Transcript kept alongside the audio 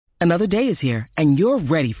Another day is here, and you're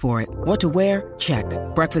ready for it. What to wear? Check.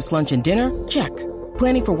 Breakfast, lunch, and dinner? Check.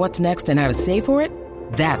 Planning for what's next and how to save for it?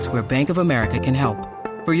 That's where Bank of America can help.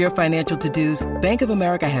 For your financial to-dos, Bank of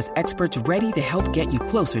America has experts ready to help get you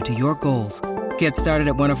closer to your goals. Get started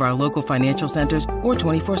at one of our local financial centers or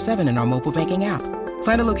 24/7 in our mobile banking app.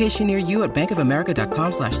 Find a location near you at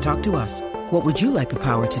bankofamerica.com/talktous. What would you like the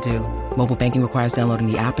power to do? Mobile banking requires downloading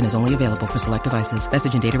the app and is only available for select devices.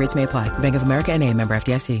 Message and data rates may apply. Bank of America N.A., member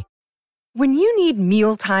FDIC. When you need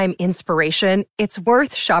mealtime inspiration, it's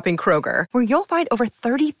worth shopping Kroger, where you'll find over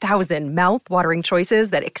 30,000 mouth-watering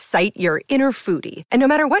choices that excite your inner foodie. And no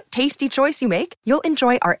matter what tasty choice you make, you'll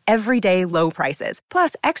enjoy our everyday low prices,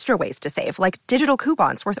 plus extra ways to save, like digital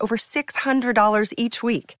coupons worth over $600 each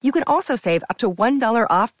week. You can also save up to $1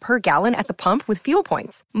 off per gallon at the pump with fuel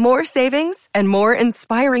points. More savings and more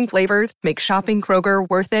inspiring flavors make shopping Kroger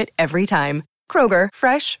worth it every time. Kroger,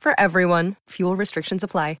 fresh for everyone. Fuel restrictions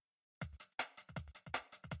apply.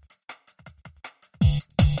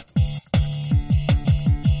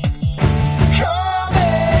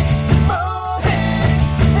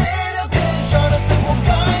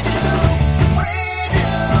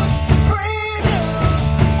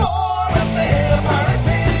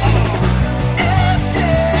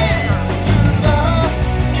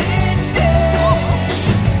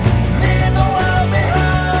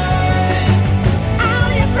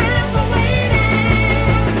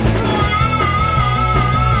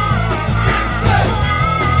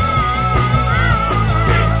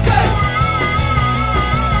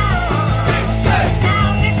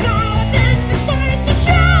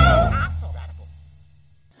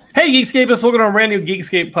 Hey, Geekscapists, welcome to a brand new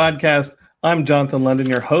Geekscape podcast. I'm Jonathan London,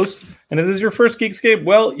 your host. And if this is your first Geekscape,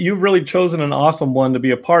 well, you've really chosen an awesome one to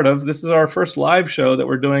be a part of. This is our first live show that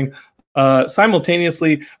we're doing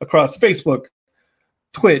simultaneously across Facebook,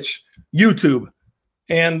 Twitch, YouTube,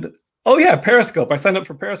 and, oh yeah, Periscope. I signed up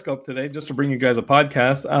for Periscope today just to bring you guys a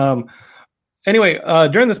podcast. Anyway,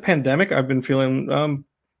 during this pandemic, I've been feeling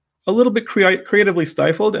a little bit creatively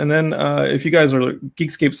stifled. And then if you guys are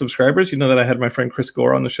Geekscape subscribers, you know that I had my friend Chris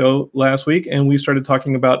Gore on the show last week, and we started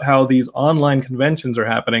talking about how these online conventions are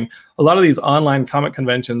happening. A lot of these online comic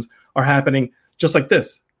conventions are happening just like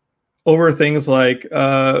this, over things like,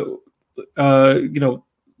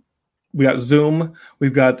 we got Zoom,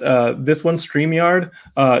 we've got this one, StreamYard,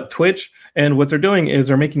 Twitch, and what they're doing is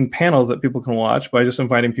they're making panels that people can watch by just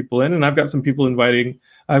inviting people in. And I've got some people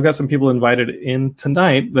invited in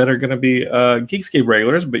tonight that are going to be Geekscape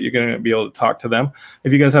regulars, but you're going to be able to talk to them.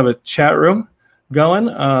 If you guys have a chat room going,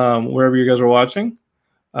 wherever you guys are watching,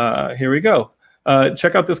 here we go.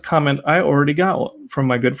 Check out this comment I already got from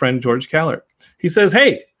my good friend George Callert. He says,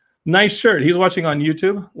 hey, nice shirt. He's watching on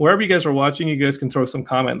YouTube. Wherever you guys are watching, you guys can throw some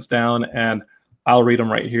comments down and I'll read them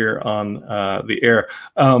right here on the air.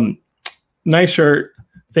 Nice shirt.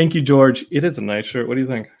 Thank you, George. It is a nice shirt. What do you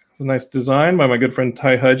think? It's a nice design by my good friend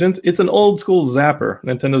Ty Hudgens. It's an old school Zapper,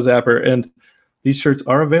 Nintendo Zapper, and these shirts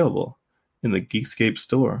are available in the Geekscape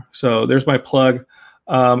store. So there's my plug.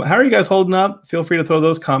 How are you guys holding up? Feel free to throw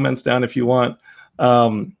those comments down if you want.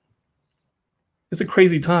 It's a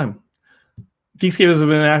crazy time. Geekscape has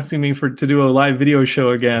been asking me to do a live video show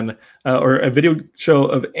again, or a video show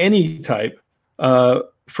of any type,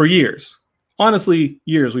 for years. Honestly,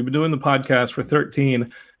 years. We've been doing the podcast for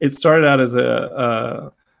 13. It started out as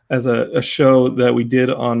a show that we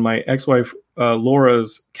did on my ex-wife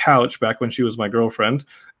Laura's couch back when she was my girlfriend,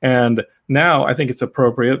 and now I think it's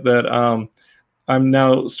appropriate that I'm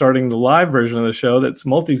now starting the live version of the show that's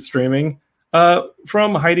multi-streaming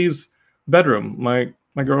from Heidi's bedroom, my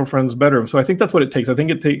girlfriend's bedroom. So I think that's what it takes. I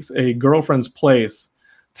think it takes a girlfriend's place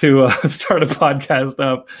to start a podcast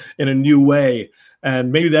up in a new way.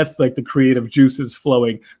 And maybe that's like the creative juices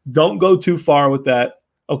flowing. Don't go too far with that.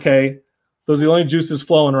 Okay. Those are the only juices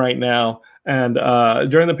flowing right now. And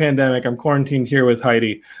during the pandemic, I'm quarantined here with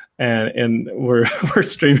Heidi and we're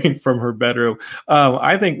streaming from her bedroom.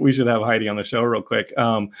 I think we should have Heidi on the show real quick.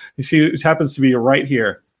 She happens to be right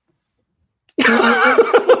here.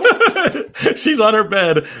 She's on her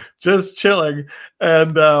bed, just chilling,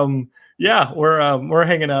 and we're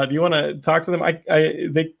hanging out. Do you want to talk to them? I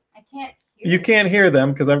can't. You can't hear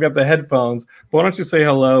them because I've got the headphones. But why don't you say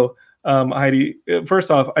hello, Heidi? First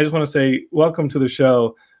off, I just want to say welcome to the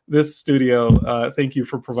show. This studio. Thank you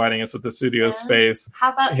for providing us with the studio space.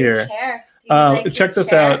 How about here? Your chair? Check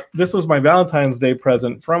this out. This was my Valentine's Day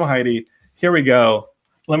present from Heidi. Here we go.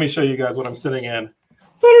 Let me show you guys what I'm sitting in.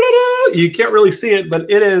 You can't really see it, but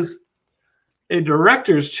it is a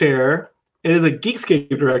director's chair. It is a Geekscape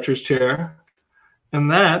director's chair. And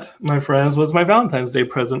that, my friends, was my Valentine's Day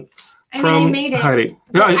present from I made it. Heidi.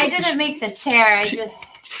 I didn't make the chair.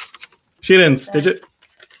 She didn't stitch it.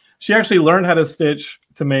 She actually learned how to stitch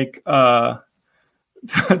to make to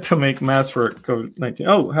make masks for COVID-19.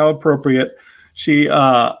 Oh, how appropriate! She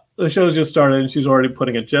the show's just started and she's already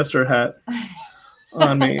putting a jester hat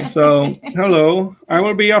on me. So hello, I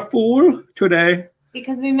will be a fool today.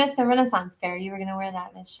 Because we missed the Renaissance Fair. You were going to wear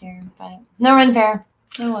that this year, but no Ren Fair.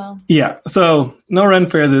 Oh well. Yeah, so no Ren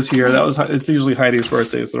Fair this year. It's usually Heidi's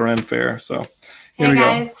birthday, it's the Ren Fair. So here hey we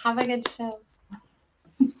guys, go. have a good show.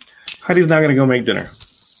 Heidi's now going to go make dinner.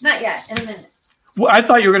 Not yet, in a minute. Well, I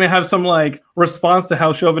thought you were going to have some like response to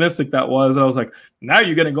how chauvinistic that was. I was like, now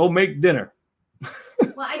you're going to go make dinner.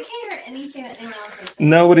 Well, I can't hear anything that anyone else is saying.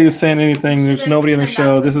 Nobody is saying anything. There's nobody in the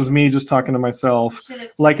show. This is me just talking to myself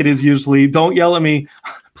like it is usually. Don't yell at me,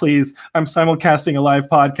 please. I'm simulcasting a live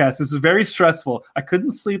podcast. This is very stressful. I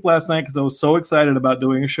couldn't sleep last night because I was so excited about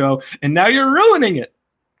doing a show, and now you're ruining it.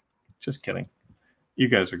 Just kidding. You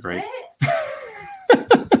guys are great.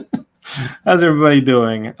 How's everybody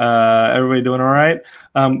doing? Everybody doing all right?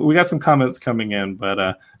 We got some comments coming in, but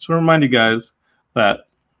just want to remind you guys that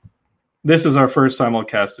this is our first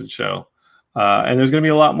simulcasted show. And there's going to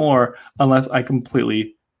be a lot more unless I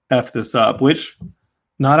completely F this up, which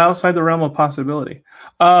not outside the realm of possibility.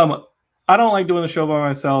 I don't like doing the show by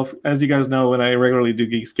myself. As you guys know, when I regularly do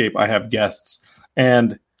Geekscape, I have guests.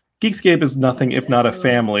 And Geekscape is nothing if not a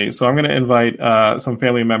family. So I'm going to invite some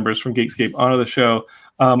family members from Geekscape onto the show.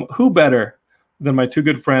 Who better than my two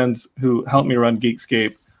good friends who help me run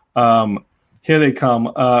Geekscape? Here they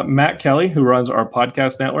come. Matt Kelly, who runs our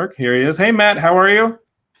podcast network. Here he is. Hey, Matt, how are you?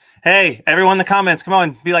 Hey, everyone in the comments, come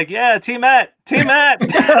on. Be like, yeah, Team Matt. Team Matt.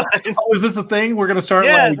 Oh, is this a thing? We're going to start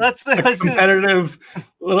let's competitive.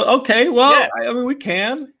 Okay, well, yeah. I mean, we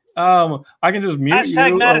can. I can just mute Hashtag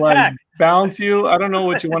you Matt or attack. Balance you. I don't know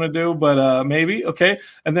what you want to do, but maybe. Okay.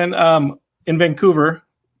 And then in Vancouver,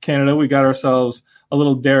 Canada, we got ourselves a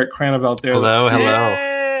little Derek Cranevelt there. Hello.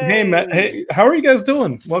 Hey, Matt. Hey, how are you guys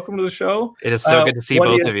doing? Welcome to the show. It is so good to see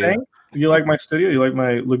both of you. Think? You like my studio? You like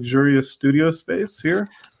my luxurious studio space here?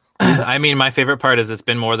 I mean, my favorite part is it's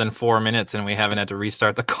been more than 4 minutes and we haven't had to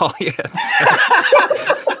restart the call yet.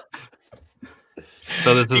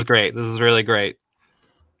 So this is great. This is really great.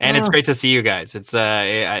 And it's great to see you guys. It's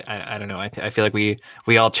I don't know. I feel like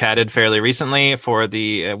we all chatted fairly recently for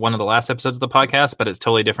the one of the last episodes of the podcast, but it's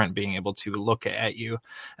totally different being able to look at you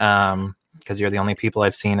because you're the only people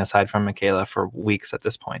I've seen aside from Michaela for weeks at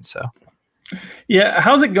this point. So yeah,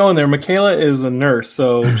 how's it going there? Michaela is a nurse,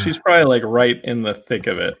 so she's probably like right in the thick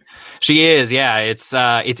of it. She is, yeah. It's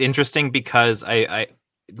interesting because I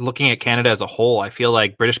looking at Canada as a whole, I feel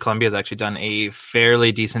like British Columbia has actually done a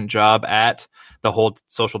fairly decent job at the whole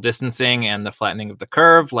social distancing and the flattening of the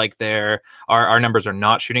curve. Like our numbers are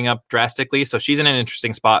not shooting up drastically. So she's in an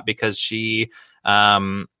interesting spot because she,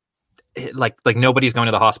 like nobody's going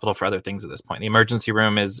to the hospital for other things at this point. The emergency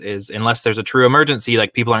room is unless there's a true emergency,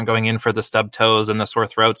 like people aren't going in for the stub toes and the sore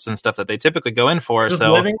throats and stuff that they typically go in for. Just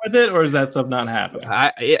so living with it, or is that stuff not happening?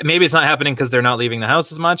 Maybe it's not happening because they're not leaving the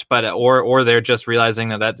house as much, but or they're just realizing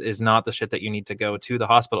that is not the shit that you need to go to the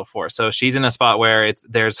hospital for. So she's in a spot where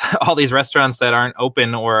there's all these restaurants that aren't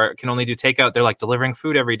open or can only do takeout. They're like delivering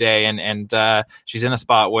food every day, and she's in a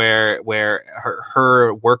spot where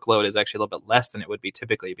her workload is actually a little bit less than it would be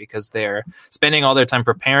typically because they're spending all their time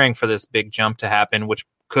preparing for this big jump to happen, which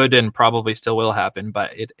could and probably still will happen,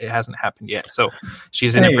 but it hasn't happened yet. So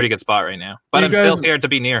she's in a pretty good spot right now. But I'm still scared to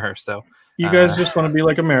be near her. So you guys just want to be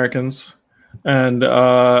like Americans. And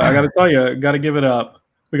I got to tell you, got to give it up.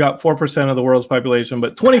 We got 4% of the world's population,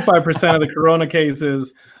 but 25% of the corona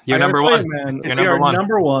cases. You're number one. Man, You're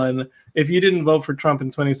number one. If you didn't vote for Trump in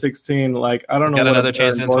 2016, like, I don't know. Got another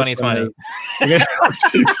chance in 2020.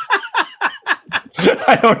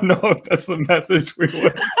 I don't know if that's the message we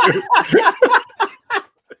want to.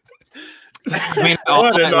 I mean,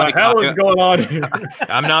 what in the hell is going on here?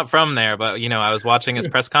 I'm not from there, but I was watching his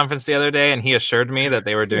press conference the other day, and he assured me that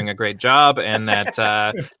they were doing a great job and that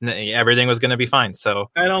everything was going to be fine. So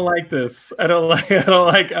I don't like this. I don't like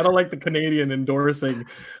the Canadian endorsing.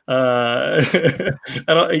 I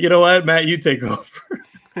don't. You know what, Matt? You take over.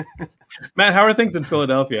 Matt, how are things in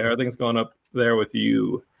Philadelphia? How are things going up there with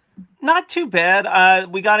you? Not too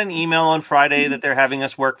bad. We got an email on Friday that they're having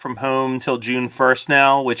us work from home till June 1st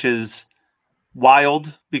now, which is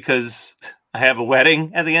wild because I have a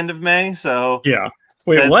wedding at the end of May. So yeah.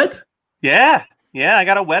 Wait, what? Yeah. I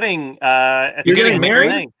got a wedding. You're getting married?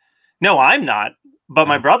 May. No, I'm not, but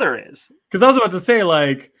my brother is. Because I was about to say,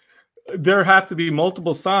 like, there have to be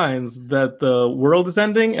multiple signs that the world is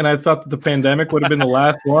ending, and I thought that the pandemic would have been the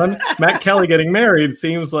last one. Matt Kelly getting married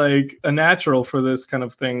seems like a natural for this kind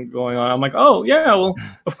of thing going on. I'm like, oh yeah, well,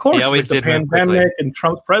 of course, He always with the did move quickly. pandemic and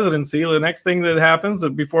Trump's presidency, the next thing that happens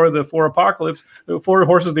before the four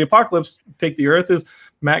horses of the apocalypse take the earth is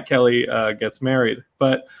Matt Kelly gets married.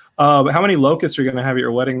 But how many locusts are you going to have at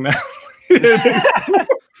your wedding, Matt?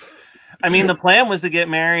 I mean, the plan was to get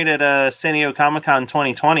married at San Diego Comic-Con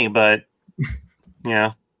 2020, but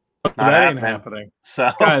not that ain't happening.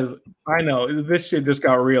 So, guys, I know this shit just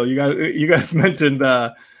got real. You guys mentioned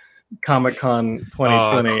Comic-Con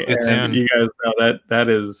 2020, and soon. you guys know that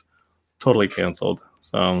is totally canceled.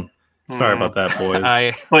 So sorry about that,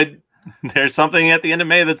 boys. But there's something at the end of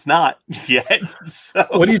May that's not yet. So.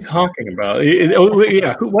 What are you talking about?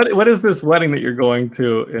 Yeah, what is this wedding that you're going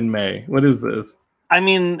to in May? What is this? I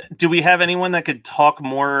mean, do we have anyone that could talk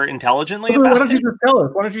more intelligently about it? Why don't you just tell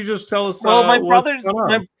us? Why don't you just tell us? Well,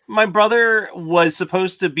 my brother was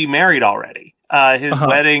supposed to be married already. His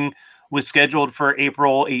wedding was scheduled for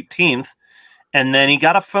April 18th, and then he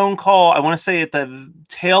got a phone call, I want to say at the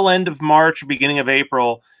tail end of March or beginning of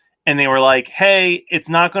April, and they were like, hey, it's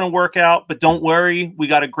not going to work out, but don't worry. We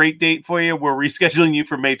got a great date for you. We're rescheduling you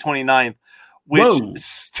for May 29th, which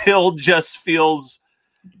still just feels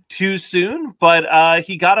too soon, but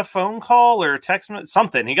he got a phone call or text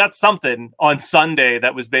something. He got something on Sunday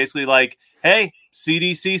that was basically like, hey,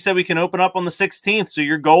 CDC said we can open up on the 16th, so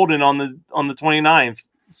you're golden on the 29th.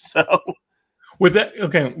 So with that,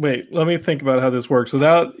 okay, wait, let me think about how this works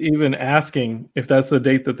without even asking if that's the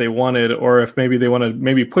date that they wanted, or if maybe they want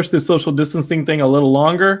to push this social distancing thing a little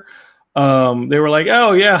longer. They were like,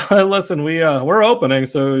 oh yeah, listen, we're opening,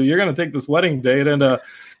 so you're going to take this wedding date, and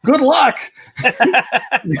good luck.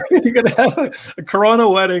 You're going to have a Corona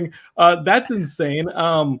wedding. That's insane.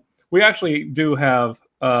 We actually do have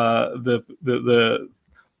the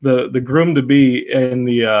groom to be in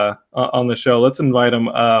the on the show. Let's invite him.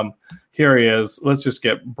 Here he is. Let's just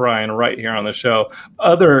get Brian right here on the show.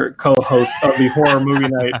 Other co-host of the Horror Movie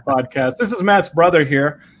Night podcast. This is Matt's brother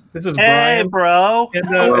here. This is Brian. Hey, bro. And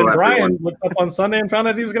Brian looked up on Sunday and found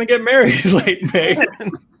out he was going to get married late May.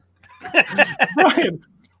 Brian,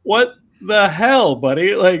 what the hell,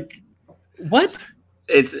 buddy? Like, what?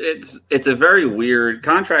 It's a very weird.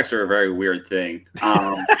 Contracts are a very weird thing.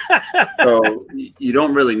 So you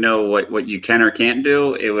don't really know what you can or can't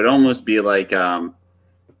do. It would almost be like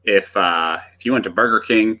if you went to Burger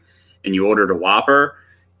King and you ordered a Whopper,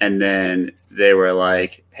 and then they were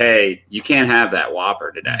like, "Hey, you can't have that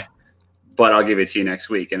Whopper today, but I'll give it to you next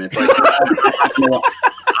week." And it's like,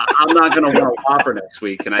 I'm not going to want a Whopper next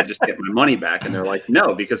week. Can I just get my money back? And they're like,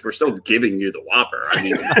 no, because we're still giving you the Whopper. I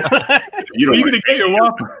mean, you're going to get your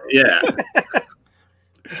Whopper. Yeah.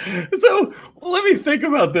 So let me think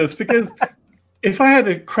about this, because if I had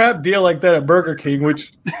a crap deal like that at Burger King,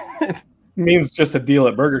 which means just a deal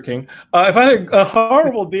at Burger King, if I had a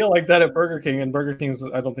horrible deal like that at Burger King, and Burger King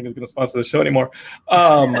I don't think is going to sponsor the show anymore,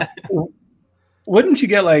 wouldn't you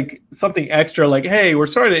get like something extra, like, hey, we're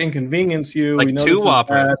sorry to inconvenience you, like we know 2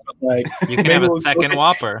 Whoppers, bad, but like you can have a second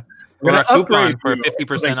Whopper or a coupon for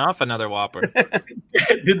 50% off another Whopper.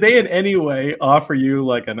 Did they in any way offer you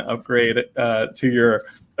like an upgrade to your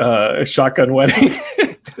shotgun wedding?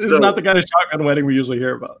 This is not the kind of shotgun wedding we usually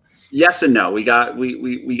hear about. Yes and no. We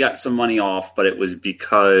got some money off, but it was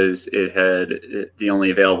because the only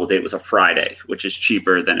available date was a Friday, which is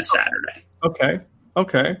cheaper than a Saturday.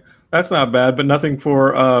 Okay. That's not bad, but nothing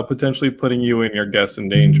for potentially putting you and your guests in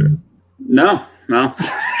danger. No.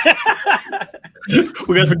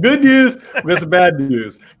 We got some good news. We got some bad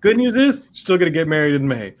news. Good news is you're still going to get married in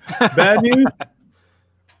May. Bad news,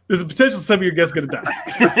 there's a potential some of your guests going to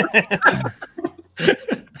die.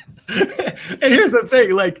 And here's the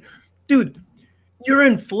thing, like, dude, you're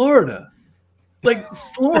in Florida. Like,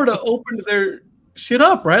 Florida opened their shit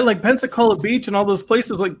up, right? Like Pensacola Beach and all those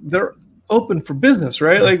places, like they're open for business,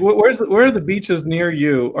 right? Like, where are the beaches near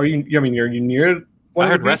you? Are you near? I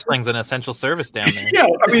heard wrestling's an essential service down there. Yeah,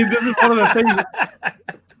 I mean, this is one of the things.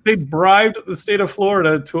 They bribed the state of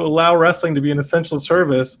Florida to allow wrestling to be an essential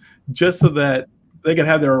service just so that they could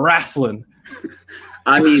have their wrestling.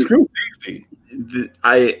 I mean, screw safety.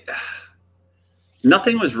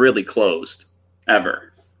 Nothing was really closed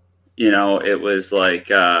ever. You know, it was like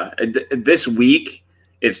this week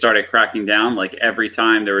it started cracking down. Like every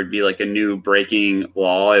time there would be like a new breaking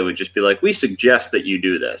law, it would just be like, we suggest that you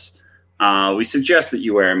do this. We suggest that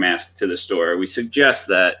you wear a mask to the store. We suggest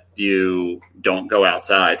that you don't go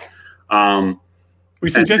outside. We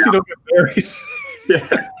suggest you don't get married.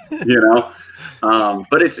 Yeah, you know.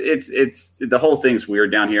 But it's the whole thing's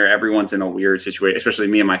weird down here. Everyone's in a weird situation, especially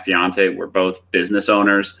me and my fiance. We're both business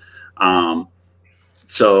owners.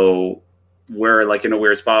 So we're like in a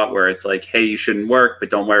weird spot where it's like, hey, you shouldn't work, but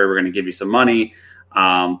don't worry, we're going to give you some money.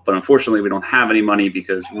 But unfortunately, we don't have any money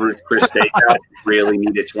because Ruth Chris Steakhouse really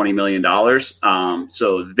needed $20 million.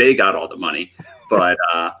 So they got all the money. But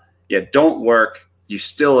don't work. You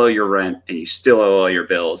still owe your rent and you still owe all your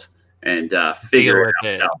bills, and figure it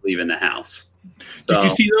out without leaving the house. So, did you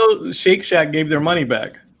see though? Shake Shack gave their money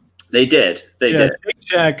back. They did. They did. Shake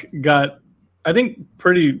Shack got, I think,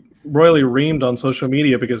 pretty royally reamed on social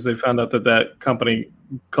media because they found out that company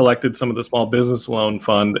collected some of the small business loan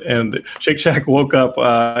fund, and Shake Shack woke up,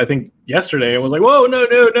 I think yesterday, and was like, "Whoa, no,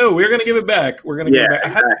 we're going to give it back. We're going to give it back."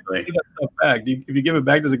 Exactly. How do you give that stuff back? If you give it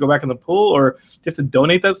back, does it go back in the pool, or do you have to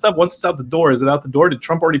donate that stuff once it's out the door? Is it out the door? Did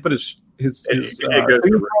Trump already put his it goes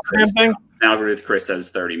to Ruth thing? Now Ruth Chris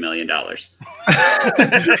has $30 million.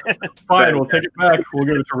 Fine, we'll take it back. We'll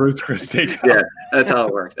give it to Ruth Chris Steakhouse. Yeah, that's how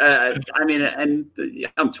it works. I mean, and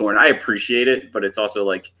I'm torn. I appreciate it, but it's also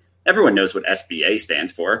like everyone knows what SBA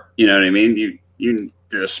stands for. You know what I mean? You're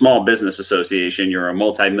a small business association. You're a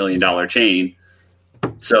multi-million-dollar chain.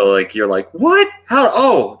 So like you're like, what? How?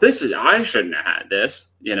 Oh, I shouldn't have had this.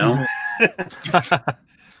 You know.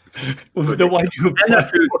 Then why do you? And the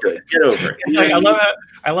food's good. Get over it. Like,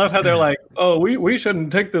 I love how they're like, oh, we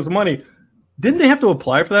shouldn't take this money. Didn't they have to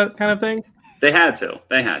apply for that kind of thing? They had to,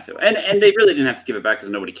 and they really didn't have to give it back because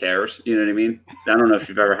nobody cares. You know what I mean? I don't know if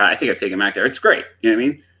you've ever had. I think I've taken Mac there. It's great. You know what I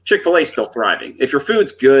mean? Chick-fil-A is still thriving. If your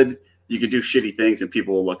food's good, you can do shitty things and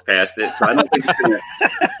people will look past it. So I don't think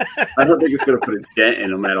it's gonna put a dent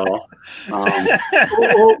in them at all.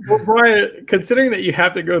 Well, Brian, considering that you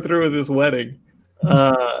have to go through with this wedding.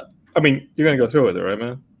 I mean, you're gonna go through with it, right,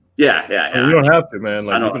 man? Yeah. I mean, you don't have to, man.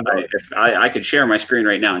 Like, if I could share my screen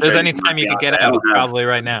right now. There's any time you could get out, probably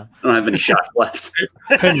right now. I don't have any shots left.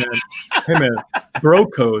 Hey man, bro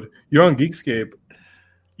code. You're on Geekscape.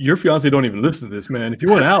 Your fiance don't even listen to this, man. If you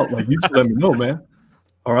want out, like, you should let me know, man.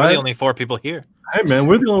 All right. We're the only 4 people here. Hey man,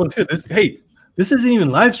 we're the only ones here. This isn't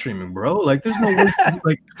even live streaming, bro. Like, there's no way.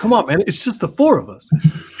 Like, come on, man. It's just the 4 of us.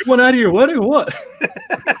 You want out of your wedding or what?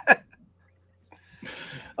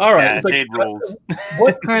 All right. Yeah, rules.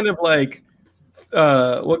 What kind of like,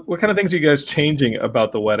 what kind of things are you guys changing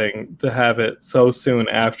about the wedding to have it so soon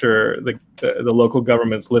after the local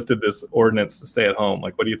governments lifted this ordinance to stay at home?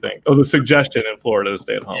 Like, what do you think? Oh, the suggestion in Florida to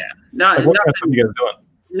stay at home. Yeah, like, what kind of stuff are you guys doing?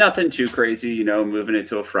 Nothing too crazy, moving it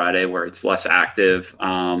to a Friday where it's less active,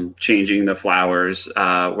 changing the flowers.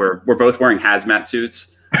 We're both wearing hazmat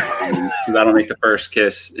suits, so that'll make the first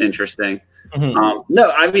kiss interesting. Mm-hmm.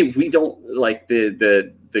 No, I mean, we don't like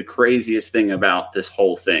the craziest thing about this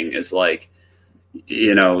whole thing is like,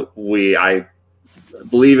 I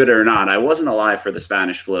believe it or not, I wasn't alive for the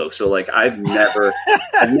Spanish flu. So like, I've never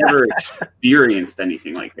experienced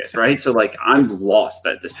anything like this. Right. So like, I'm lost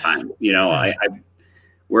at this time,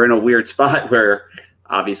 we're in a weird spot where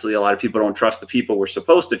obviously a lot of people don't trust the people we're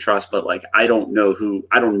supposed to trust, but like, I don't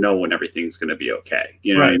know when everything's going to be okay.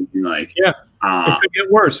 You know what I mean? Like, yeah, it could get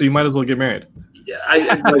worse. So you might as well get married. Yeah. I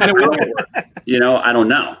don't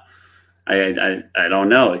know. I don't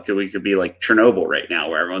know. We could be like Chernobyl right now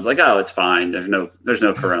where everyone's like, oh, it's fine. There's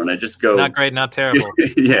no corona. Just go. Not great, not terrible.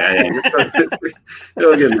 yeah.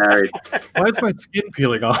 Go get married. Why is my skin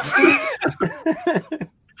peeling off?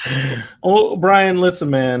 Well, Brian, listen,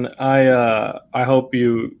 man, I hope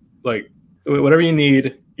you like whatever you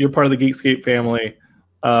need. You're part of the Geekscape family.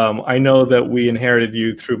 I know that we inherited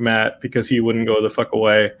you through Matt because he wouldn't go the fuck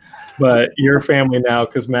away, but you're family now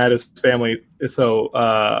because Matt is family. So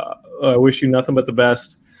I wish you nothing but the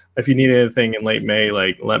best. If you need anything in late May,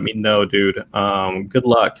 like, let me know, dude. Good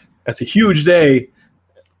luck. That's a huge day.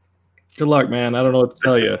 Good luck, man. I don't know what to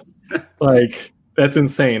tell you. Like, that's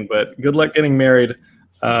insane, but good luck getting married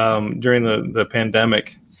during the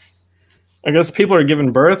pandemic. I guess people are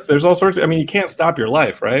giving birth. There's all sorts of, you can't stop your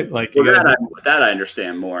life, right? Like, that I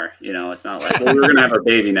understand more. It's not like, we're going to have our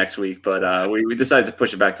baby next week, but we decided to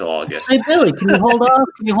push it back till August. Hey, Billy, can you hold off?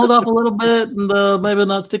 Can you hold off a little bit and maybe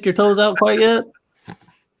not stick your toes out quite yet?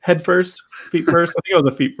 Head first, feet first. I think it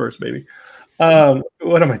was the feet first, baby.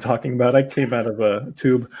 What am I talking about? I came out of a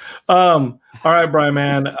tube. All right, Brian,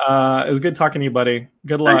 man. It was good talking to you, buddy.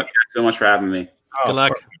 Good luck. Thank you so much for having me. Good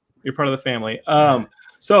luck. You're part of the family.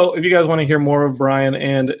 So if you guys want to hear more of Brian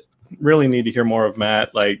and really need to hear more of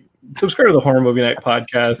Matt, like, subscribe to the Horror Movie Night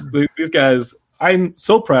podcast. These guys, I'm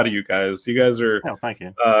so proud of you guys. You guys are thank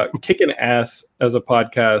you. Kicking ass as a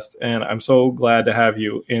podcast, and I'm so glad to have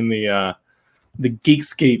you in the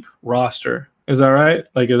Geekscape roster. Is that right?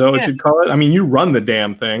 Like, is that what you'd call it? I mean, you run the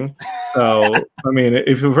damn thing. So, I mean,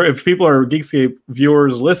 if people are Geekscape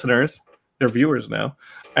viewers, listeners, they're viewers now,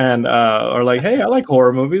 and are like, hey, I like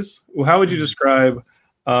horror movies. Well, how would you describe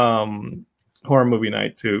Horror Movie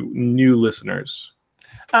Night to new listeners?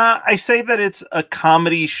 I say that it's a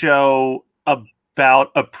comedy show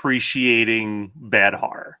about appreciating bad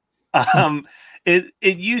horror. It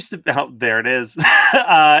used to. Oh, there it is.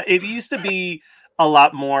 It used to be a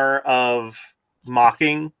lot more of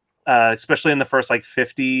mocking, especially in the first like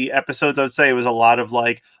 50 episodes. I would say it was a lot of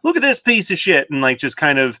like, look at this piece of shit, and like just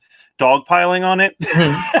kind of dogpiling on it.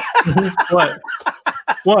 What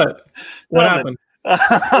happened?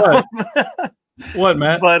 What,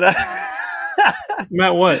 Matt? But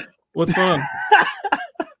Matt, what's going on?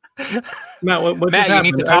 Matt, what Matt, just you happened?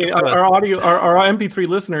 need to talk to us. Our audio, our MP3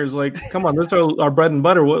 listeners, like, come on, this is our bread and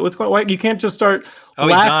butter. What's going? Why you can't just start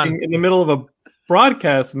laughing in the middle of a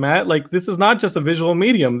broadcast, Matt? Like, this is not just a visual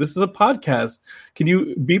medium. This is a podcast. Can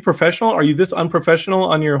you be professional? Are you this unprofessional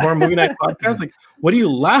on your Horror Movie Night podcast? Like, what are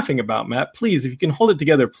you laughing about, Matt? Please, if you can hold it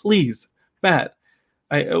together, please, Matt.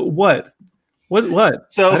 What?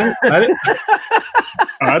 So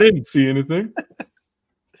I didn't see anything.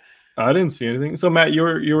 So, Matt, you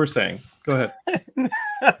were saying. Go ahead.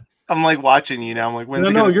 I'm like watching you now. I'm like,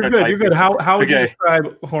 no, you're good. You're good. How would you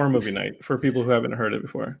describe Horror Movie Night for people who haven't heard it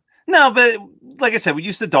before? No, but like I said, we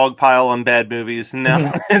used to dogpile on bad movies, and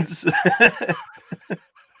now it's I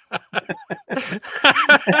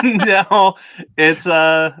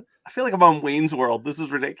feel like I'm on Wayne's World. This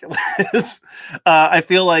is ridiculous. I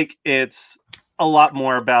feel like it's a lot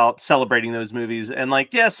more about celebrating those movies, and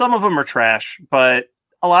like, yeah, some of them are trash, but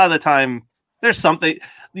a lot of the time there's something.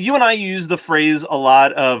 You and I use the phrase a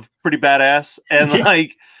lot of pretty badass, and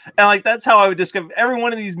like that's how I would describe every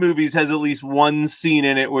one of these movies. Has at least one scene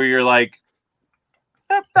in it where you're like,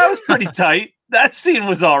 that was pretty tight. That scene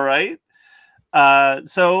was all right.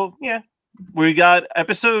 So yeah, we got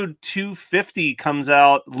episode 250 comes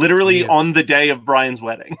out literally on the day of Brian's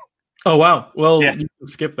wedding. Oh wow! Well, you can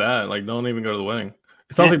skip that. Like, don't even go to the wedding.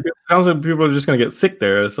 It sounds like people are just gonna get sick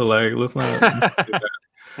there. So like, let's not. Do that.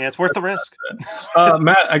 Yeah, it's worth the risk.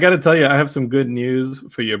 Matt, I got to tell you, I have some good news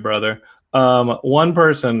for you, brother. One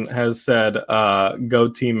person has said, "Go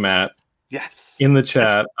Team Matt." Yes. In the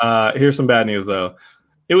chat. Here's some bad news, though.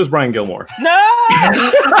 It was Brian Gilmore. No.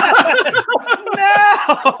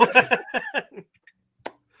 No.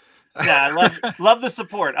 Yeah, I love the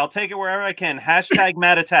support. I'll take it wherever I can. #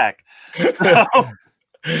 Matt Attack. So,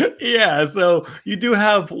 yeah, so you do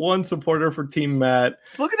have one supporter for Team Matt.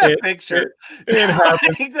 Look at that picture. It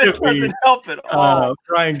happens. That doesn't help at all.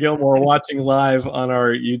 Brian Gilmore watching live on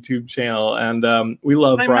our YouTube channel, and we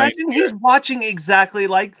love Brian. Imagine he's watching exactly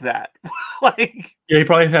like that. Like, yeah, he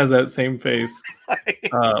probably has that same face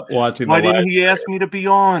watching. Why didn't he ask me to be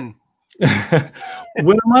on?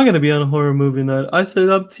 When am I going to be on a Horror Movie Night? I said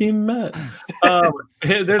I'm Team Matt.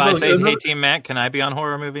 If I say, hey, Team Matt, can I be on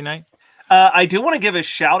Horror Movie Night? I do want to give a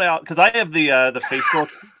shout out because I have the Facebook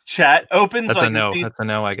chat open. That's so a no. That's a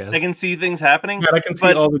no, I guess. I can see things happening. Yeah, I can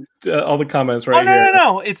see all the comments right here.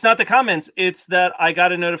 No. It's not the comments. It's that I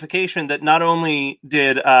got a notification that not only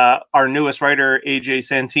did our newest writer, AJ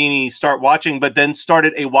Santini, start watching, but then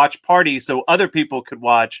started a watch party so other people could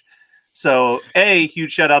watch. So,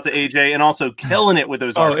 huge shout out to AJ and also killing it with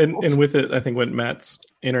those articles. And with it, I think went Matt's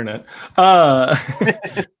internet.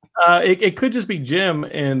 It could just be Jim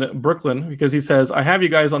in Brooklyn because he says, I have you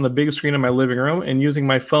guys on the big screen in my living room and using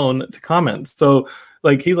my phone to comment. So,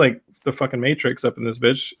 like, he's like the fucking Matrix up in this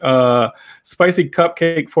bitch. Spicy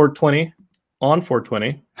Cupcake 420 on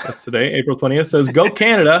 420. That's today, April 20th. Says, go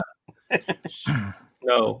Canada.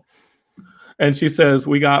 No. And she says,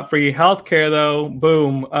 we got free healthcare, though.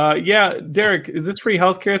 Boom. Yeah, Derek, is this free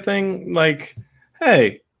healthcare thing? Like,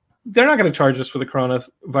 hey, they're not going to charge us for the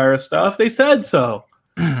coronavirus stuff. They said so.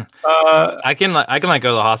 I can go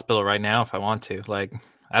to the hospital right now if I want to. Like,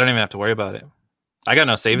 I don't even have to worry about it. I got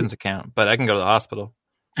no savings account, but I can go to the hospital.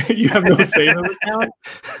 You have no savings account?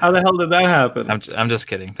 How the hell did that happen? I'm just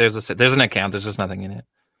kidding. There's an account. There's just nothing in it.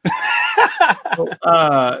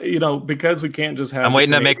 Because we can't just have. I'm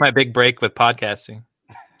waiting to make my big break with podcasting.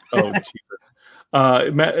 Oh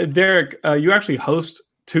Jesus, Derek, you actually host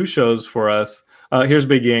 2 shows for us. Here's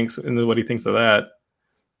Big Yanks and what he thinks of that.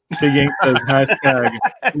 Big Yank says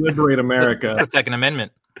 #Liberate America. That's the Second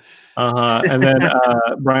Amendment. And then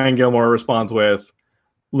Brian Gilmore responds with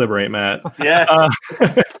Liberate Matt. Yeah.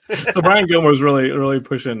 So Brian Gilmore is really, really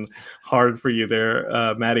pushing hard for you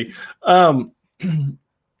there, Maddie.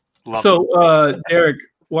 Derek,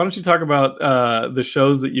 why don't you talk about the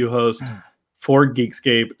shows that you host for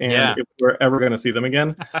Geekscape, and Yeah. if we're ever going to see them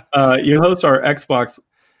again. You host our Xbox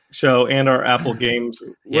show and our Apple games.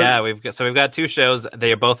 Yeah, we've got two shows.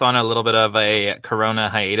 They are both on a little bit of a Corona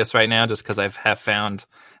hiatus right now, just because have found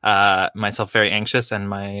myself very anxious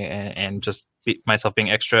and just myself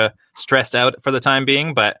being extra stressed out for the time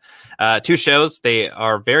being. But two shows, they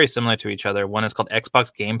are very similar to each other. One is called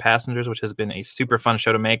Xbox Game Passengers, which has been a super fun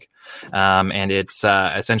show to make, and it's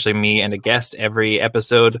essentially me and a guest. Every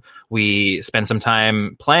episode we spend some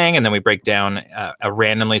time playing, and then we break down a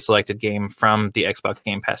randomly selected game from the Xbox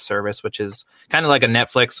Game Pass service, which is kind of like a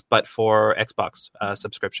Netflix but for Xbox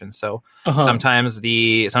subscription. So sometimes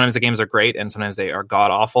the games are great and sometimes they are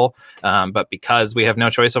god awful, but because we have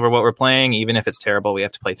no choice over what we're playing, even if it's terrible, we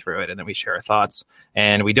have to play through it, and then we share our thoughts.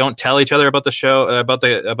 And we don't tell each other about the show, about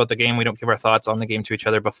the game. We don't give our thoughts on the game to each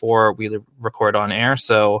other before we record on air.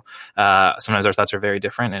 So sometimes our thoughts are very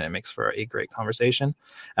different, and it makes for a great conversation.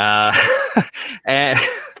 And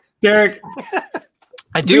Derek,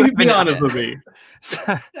 I do be honest with me.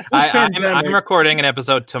 I'm recording an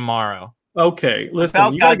episode tomorrow. Okay,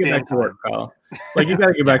 listen, you gotta get back to work, pal. Like, you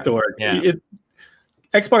gotta get back to work. Yeah.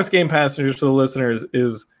 Xbox Game Passengers, for the listeners,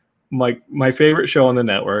 is my favorite show on the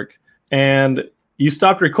network, and you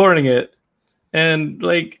stopped recording it, and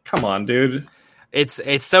like, come on, dude.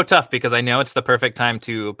 It's so tough because I know it's the perfect time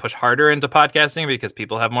to push harder into podcasting because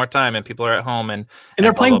people have more time and people are at home and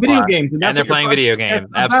they're playing video games, and they're playing video games.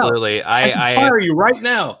 Absolutely, I can fire you right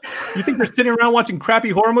now. You think they're sitting around watching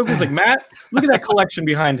crappy horror movies like Matt? Look at that collection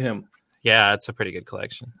behind him. Yeah, it's a pretty good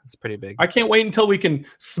collection. It's pretty big. I can't wait until we can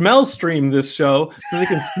smell stream this show so they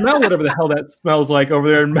can smell whatever the hell that smells like over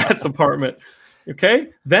there in Matt's apartment. Okay?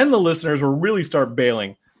 Then the listeners will really start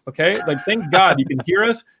bailing. Okay? Like, thank God you can hear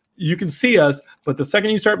us, you can see us, but the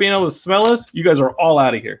second you start being able to smell us, you guys are all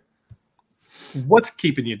out of here. What's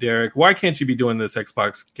keeping you, Derek? Why can't you be doing this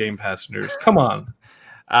Xbox Game Passengers? Come on.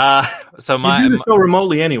 So you do the show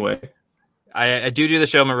remotely anyway. I do the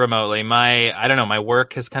show remotely. I don't know. My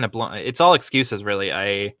work has kind of blown. It's all excuses,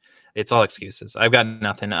 really. It's all excuses. I've got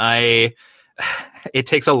nothing. It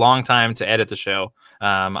takes a long time to edit the show.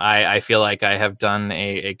 I feel like I have done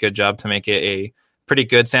a good job to make it a pretty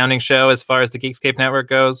good sounding show as far as the Geekscape network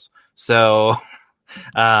goes. So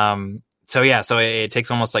it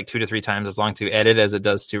takes almost like 2 to 3 times as long to edit as it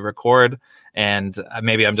does to record. And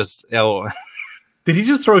maybe I'm just, Did he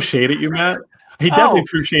just throw shade at you, Matt? He definitely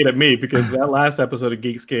threw shade at me because that last episode of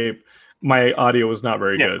Geekscape, my audio was not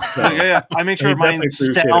very good. So. Yeah. I make sure mine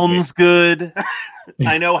sounds good.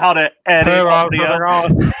 I know how to edit audio.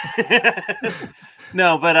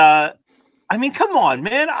 No, but I mean, come on,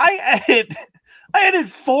 man. I edit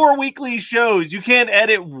 4 weekly shows. You can't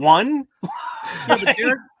edit one? Yeah,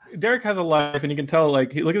 but Derek has a life, and you can tell,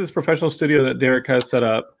 like, look at this professional studio that Derek has set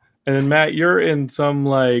up. And then, Matt, you're in some,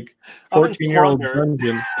 like, 14-year-old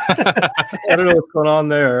dungeon. I don't know what's going on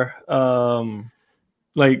there.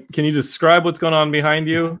 Like, can you describe what's going on behind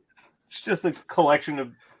you? It's just a collection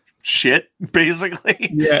of shit,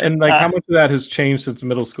 basically. Yeah, and, like, how much of that has changed since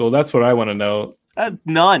middle school? That's what I want to know.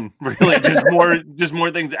 None, really. Just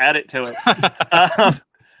more things added to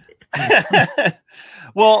it.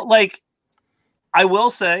 Well, like, I will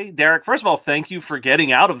say, Derek, first of all, thank you for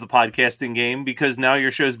getting out of the podcasting game, because now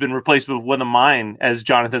your show's been replaced with one of mine as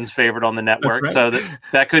Jonathan's favorite on the network. Right. So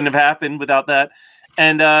that couldn't have happened without that.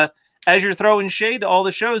 And as you're throwing shade to all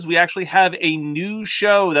the shows, we actually have a new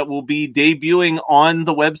show that will be debuting on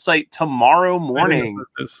the website tomorrow morning.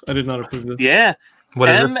 I did not approve this. Yeah. What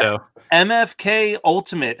is it, though? MFK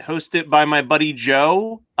Ultimate, hosted by my buddy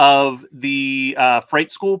Joe of the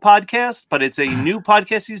Fright School podcast, but it's a new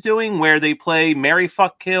podcast he's doing where they play Marry,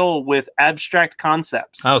 Fuck, Kill with abstract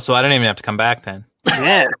concepts. Oh, so I don't even have to come back then.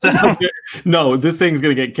 Yeah. So, no, this thing's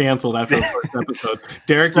going to get canceled after the first episode.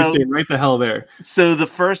 Derek, you're staying right the hell there. So the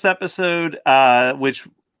first episode, which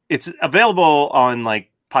it's available on like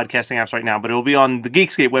podcasting apps right now, but it will be on the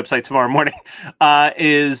Geekscape website tomorrow morning,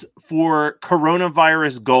 is for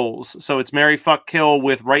coronavirus goals. So it's Marry, Fuck, Kill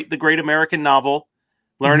with write the great American novel,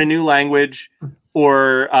 learn a new language,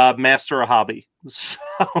 or master a hobby. So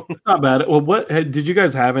it's not bad. Well, what did you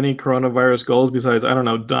guys have any coronavirus goals besides, I don't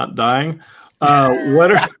know, not dying?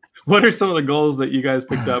 What are some of the goals that you guys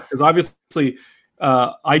picked up? Because obviously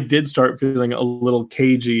I did start feeling a little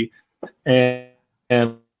cagey, and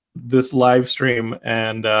this live stream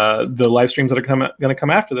and the live streams that are going to come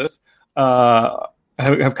after this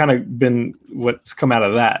have kind of been what's come out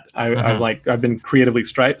of that. I've been creatively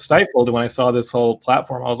stifled, and when I saw this whole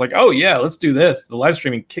platform, I was like, oh yeah, let's do this. The live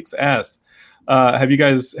streaming kicks ass. Have you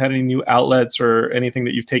guys had any new outlets or anything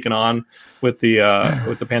that you've taken on with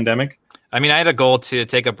the pandemic? I mean, I had a goal to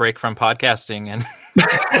take a break from podcasting, and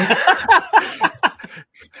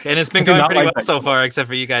And it's been going pretty well so far, except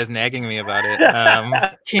for you guys nagging me about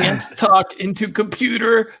it. Can't talk into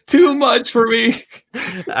computer too much for me.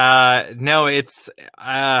 No, it's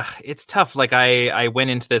tough. Like I went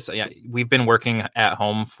into this. We've been working at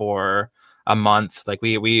home for a month. Like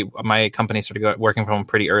my company started working from home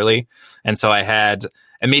pretty early, and so I had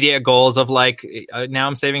immediate goals of like, now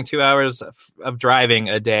I'm saving 2 hours of driving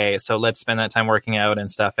a day, so let's spend that time working out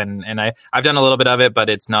and stuff. And I've done a little bit of it, but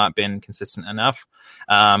it's not been consistent enough.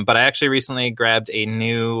 But I actually recently grabbed a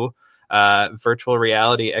new virtual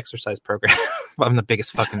reality exercise program. I'm the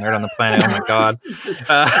biggest fucking nerd on the planet. Oh my god!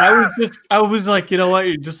 I was like, you know what?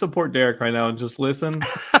 You just support Derek right now and just listen.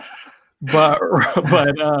 but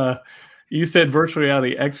you said virtual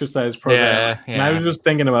reality exercise program. Yeah. And I was just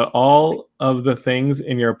thinking about all of the things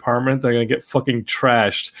in your apartment that are going to get fucking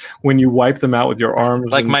trashed when you wipe them out with your arms.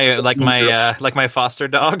 Like my foster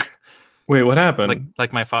dog. Wait, what happened?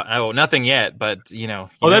 Nothing yet, but you know.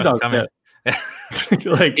 That dog's dead.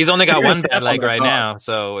 Like, he's only got one bad leg right now,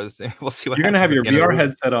 so we'll see what you're going to have your VR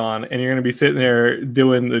headset on, and you're going to be sitting there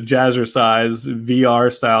doing the jazzercise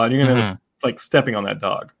VR style, and you're going to like stepping on that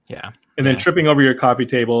dog. Yeah. And then tripping over your coffee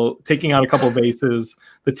table, taking out a couple vases.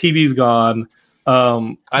 The TV's gone.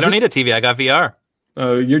 I don't need a TV. I got VR.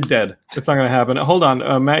 You're dead. It's not going to happen. Hold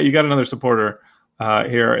on, Matt. You got another supporter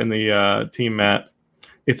here in the team. Matt,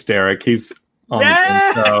 it's Derek. He's on.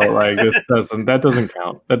 So like that doesn't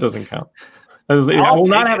count. That doesn't count. I will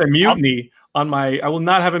not have a mutiny on my. I will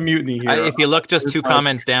not have a mutiny here. If you look just two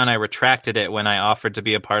comments down, I retracted it when I offered to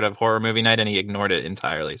be a part of horror movie night, and he ignored it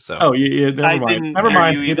entirely. So never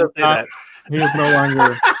mind. He is no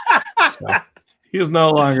longer. He is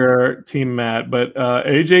no longer Team Matt, but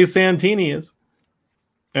AJ Santini is,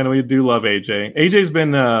 and we do love AJ. AJ's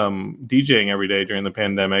been DJing every day during the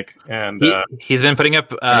pandemic, and he's been putting up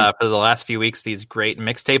for the last few weeks these great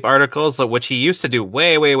mixtape articles, which he used to do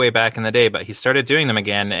way back in the day, but he started doing them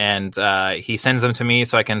again, and he sends them to me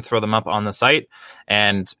so I can throw them up on the site.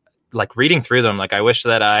 And like reading through them, like I wish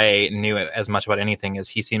that I knew as much about anything as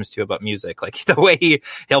he seems to about music. Like the way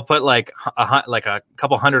he'll put like a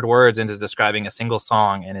couple hundred words into describing a single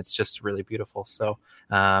song, and it's just really beautiful. So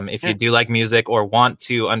if you do like music or want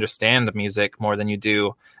to understand the music more than you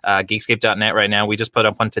do, Geekscape.net right now, we just put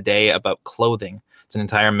up one today about clothing. It's an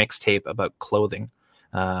entire mixtape about clothing.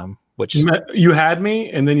 Which you had me,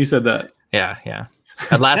 and then you said that. Yeah.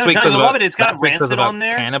 Last week's was about, it's got Rancid on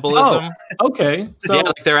there. Cannibalism. Oh, okay. So yeah,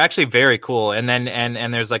 like, they're actually very cool. And then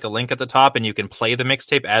and there's like a link at the top, and you can play the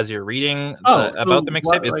mixtape as you're reading about the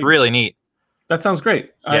mixtape. It's really neat. That sounds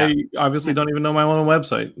great. Yeah. I obviously don't even know my own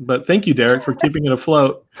website, but thank you, Derek, for keeping it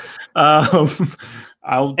afloat.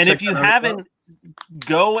 If you haven't,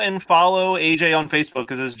 go and follow AJ on Facebook,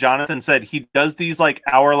 because as Jonathan said, he does these like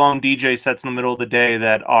hour-long DJ sets in the middle of the day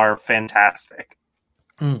that are fantastic.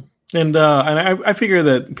 And I figure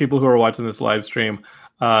that people who are watching this live stream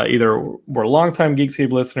either were longtime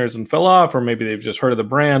Geekscape listeners and fell off, or maybe they've just heard of the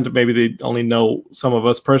brand. Maybe they only know some of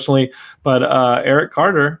us personally. But Eric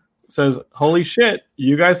Carter says, "Holy shit,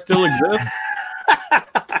 you guys still exist."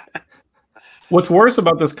 What's worse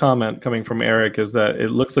about this comment coming from Eric is that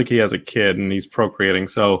it looks like he has a kid and he's procreating.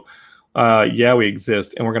 So, yeah, we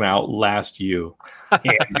exist, and we're going to outlast you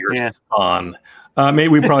and your spawn. Maybe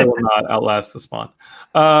we probably will not outlast the spawn.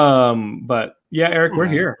 But yeah, Eric, we're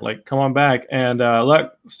here. Like, come on back. And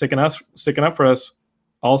look, sticking up for us.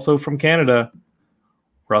 Also from Canada,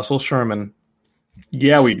 Russell Sherman.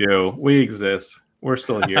 Yeah, we do. We exist. We're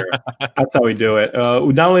still here. That's how we do it.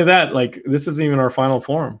 Not only that, like, this isn't even our final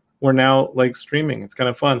form. We're now like streaming. It's kind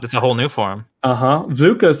of fun. It's a whole new form.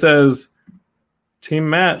 Zuka says, Team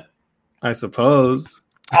Matt, I suppose.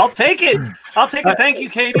 I'll take it. Thank you,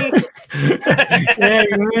 Katie.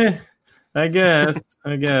 Yeah, I guess.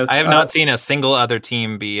 I have not seen a single other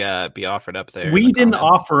team be offered up there. We didn't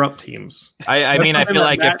offer up teams. I mean, I feel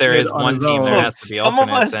like if there is one team, there has to be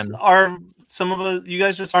alternates. Some of us, you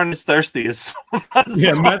guys just aren't as thirsty as some of us.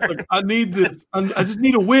 Yeah, Matt's like, I need this. I just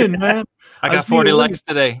need a win, man. I got 40 legs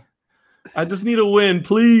today. I just need a win,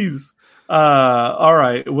 please. All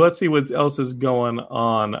right, let's see what else is going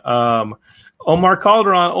on. Omar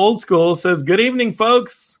Calderon, old school, says, "Good evening,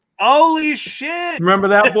 folks." Holy shit! Remember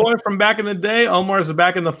that boy from back in the day? Omar's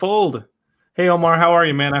back in the fold. Hey, Omar, how are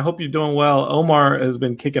you, man? I hope you're doing well. Omar has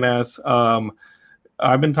been kicking ass.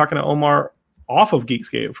 I've been talking to Omar off of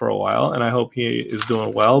Geekscape for a while, and I hope he is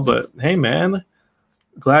doing well. But hey, man,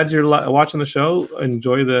 glad you're watching the show.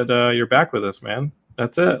 Enjoy that you're back with us, man.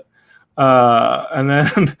 That's it. And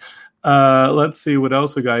then let's see what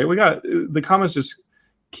else we got. We got the comments just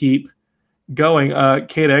keep going.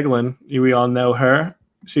 Kate Eglin, we all know her.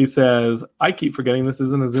 She says, "I keep forgetting this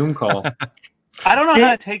isn't a Zoom call." I don't know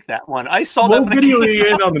how to take that one. I saw we'll that. Video you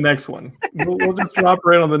in on the next one. We'll just drop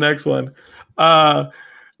right on the next one.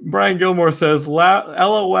 Brian Gilmore says,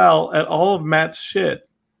 LOL at all of Matt's shit.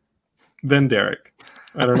 Then Derek.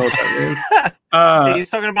 I don't know what that means. He's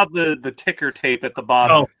talking about the ticker tape at the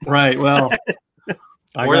bottom. Oh, right. Well,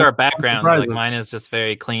 or there are backgrounds. Like mine is just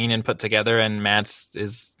very clean and put together, and Matt's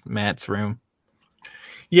is Matt's room.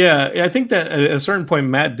 Yeah, I think that at a certain point,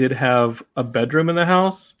 Matt did have a bedroom in the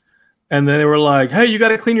house. And then they were like, hey, you got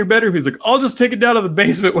to clean your bedroom. He's like, I'll just take it down to the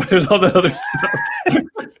basement where there's all that other stuff.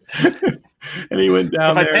 And he went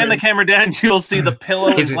down there. If I pan the camera down, you'll see the pillow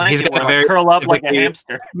and blanket got a where I curl up like a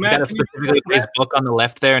hamster. He's got a specifically his book on the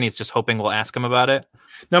left there, and he's just hoping we'll ask him about it.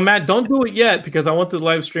 Now, Matt, don't do it yet because I want the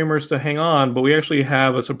live streamers to hang on, but we actually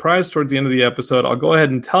have a surprise towards the end of the episode. I'll go ahead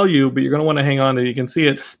and tell you, but you're going to want to hang on so you can see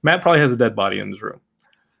it. Matt probably has a dead body in his room,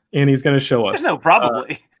 and he's going to show us. No,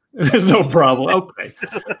 probably. There's no problem. Okay.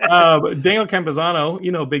 Daniel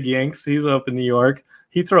Campazano, Big Yanks. He's up in New York.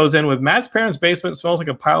 He throws in with Matt's parents' basement smells like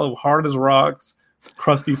a pile of hard as rocks,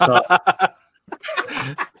 crusty socks.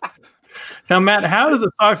 Now, Matt, how do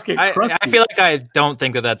the socks get crusty? I feel like I don't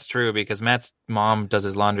think that that's true because Matt's mom does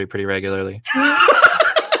his laundry pretty regularly.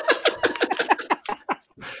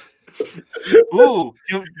 Ooh.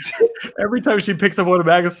 Every time she picks up one of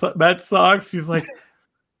Matt's socks, she's like,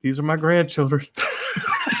 these are my grandchildren.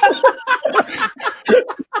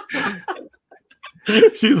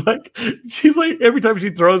 She's like every time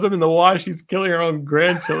she throws them in the wash, she's killing her own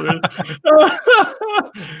grandchildren.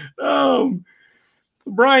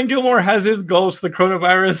 Brian Gilmore has his goals for the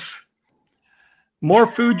coronavirus. More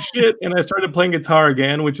food shit, and I started playing guitar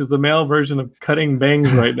again, which is the male version of cutting bangs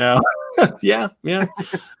right now. Yeah.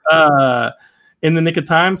 In the Nick of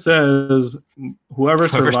Time says, whoever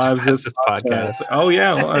survives this podcast. Oh,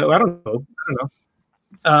 yeah. I don't know.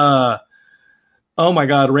 Oh, my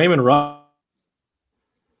God. Raymond Rusher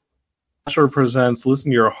presents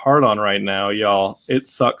Listen to Your Heart On right now, y'all. It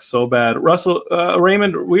sucks so bad.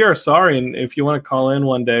 Raymond, we are sorry. And if you want to call in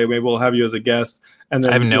one day, maybe we'll have you as a guest. And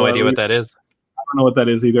then I have no idea what that is. I don't know what that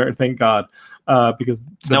is either. Thank God. Because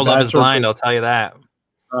it's no Love is Blind, I'll tell you that.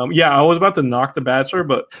 Yeah, I was about to knock The Bachelor,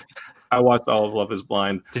 but I watched all of Love is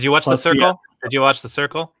Blind. Did you watch The Circle? Did you watch The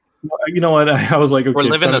Circle? You know what? I was like, okay, we're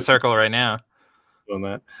living The Circle right now. On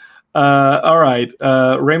that. All right.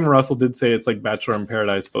 Raymond Russell did say it's like Bachelor in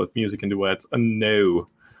Paradise, both music and duets. No,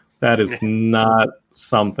 that is not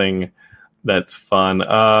something that's fun. You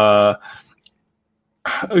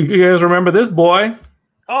guys remember this boy?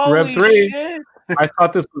 Rev 3. Shit. I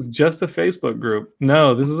thought this was just a Facebook group.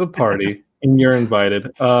 No, this is a party, and you're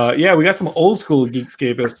invited. Yeah, we got some old school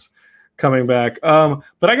Geekscapists coming back.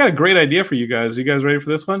 But I got a great idea for you guys. You guys ready for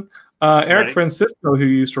this one? Eric Francisco, who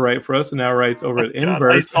used to write for us and now writes over at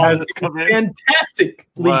Inverse, has a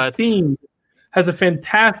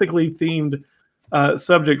fantastically themed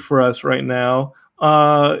subject for us right now.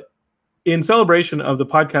 In celebration of the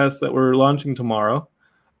podcast that we're launching tomorrow,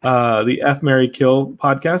 the F, Marry, Kill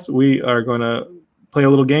podcast, we are going to play a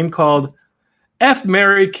little game called F,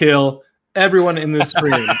 Marry, Kill everyone in this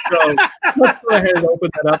stream. So let's go ahead and open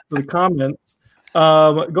that up to the comments.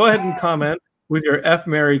 Go ahead and comment with your F,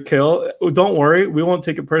 Marry, Kill. Don't worry, we won't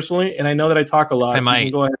take it personally. And I know that I talk a lot. You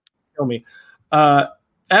can go ahead and kill me.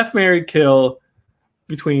 F, Marry, Kill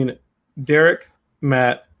between Derek,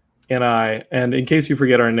 Matt, and I. And in case you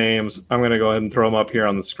forget our names, I'm going to go ahead and throw them up here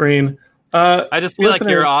on the screen. I just feel like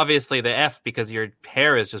you're obviously the F because your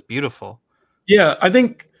hair is just beautiful. Yeah, I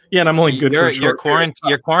think. Yeah, and I'm only good for your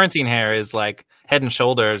quarantine hair is like head and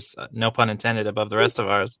shoulders, no pun intended, above the rest of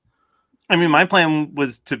ours. I mean, my plan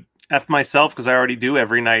was to F myself because I already do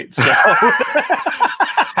every night. So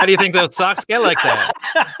how do you think those socks get like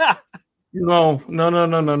that? No.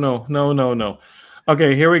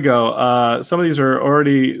 Okay, here we go. Some of these are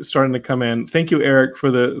already starting to come in. Thank you, Eric,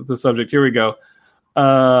 for the subject. Here we go.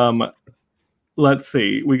 Let's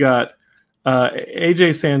see. We got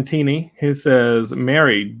AJ Santini. He says,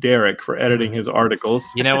 marry Derek for editing his articles.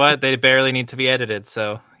 You know what? They barely need to be edited,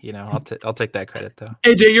 so I'll take that credit though.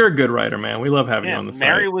 AJ, you're a good writer, man. We love having you on the site.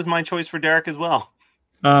 Mary was my choice for Derek as well.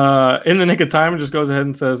 In the Nick of Time, just goes ahead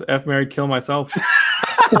and says, F, Marry, Kill myself.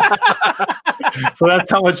 So that's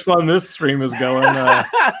how much fun this stream is going.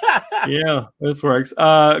 Yeah, this works.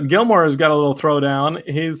 Gilmore has got a little throwdown.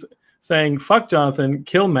 He's saying, fuck Jonathan,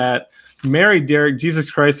 kill Matt, marry Derek. Jesus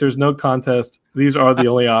Christ, there's no contest. These are the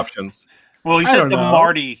only options. Well, he said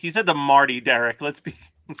Marty. He said the Marty, Derek. Let's be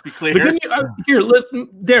clear. Here, listen,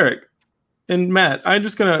 Derek and Matt. I'm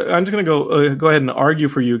just gonna go ahead and argue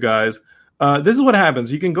for you guys. This is what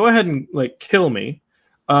happens. You can go ahead and kill me,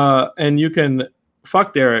 and you can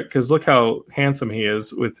fuck Derek because look how handsome he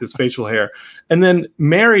is with his facial hair, and then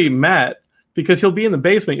marry Matt because he'll be in the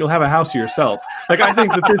basement. You'll have a house to yourself. Like I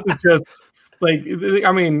think that this is just like,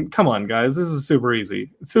 I mean, come on, guys, this is super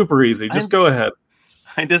easy. It's super easy. Just go ahead.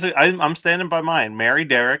 I'm standing by mine. Marry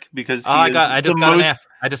Derek because I just got an F.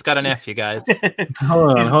 I just got an F, you guys.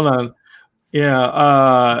 hold on.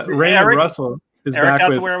 Yeah, Raymond Russell is Eric back got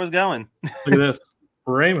with. to where I was going. Look at this.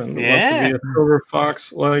 Raymond wants to be a silver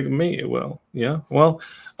fox like me. Well, yeah. Well,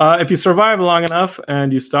 if you survive long enough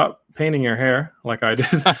and you stop painting your hair like I did,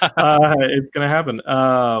 it's going to happen.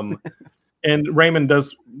 And Raymond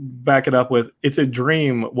does back it up with, it's a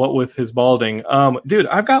dream, what with his balding. Dude,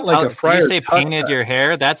 I've got like a Friar Did you say Tuck painted your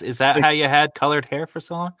hair? Is that how you had colored hair for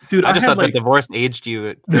so long? Dude, I just thought like, the divorce aged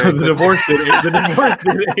you. The divorce did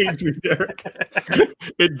age me, Derek.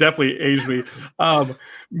 It definitely aged me.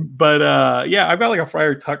 But yeah, I've got like a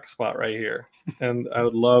Friar Tuck spot right here. And I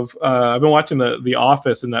would love, I've been watching The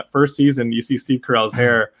Office. In that first season, you see Steve Carell's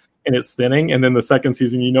hair and it's thinning. And then the second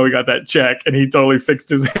season, you know, he got that check and he totally fixed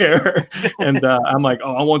his hair. And I'm like,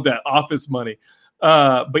 oh, I want that Office money.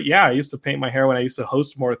 But yeah, I used to paint my hair when I used to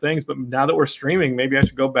host more things. But now that we're streaming, maybe I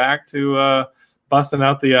should go back to busting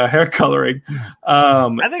out the hair coloring. I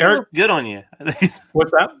think Eric, it looks good on you.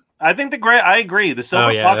 What's that? I think I agree. The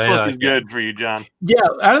silver fox look is good for you, John. Yeah,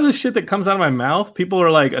 out of the shit that comes out of my mouth, people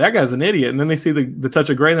are like, that guy's an idiot. And then they see the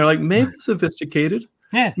touch of gray and they're like, maybe sophisticated.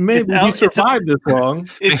 Yeah, maybe he survived this long.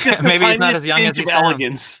 It's just maybe he's not as young as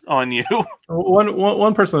elegance on you.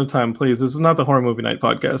 One person at a time, please. This is not the Horror Movie Night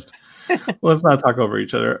podcast. Let's not talk over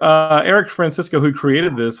each other. Eric Francisco, who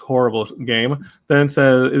created this horrible game, then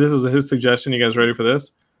says, this is his suggestion. You guys ready for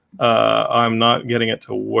this? I'm not getting it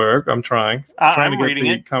to work. I'm trying. I'm reading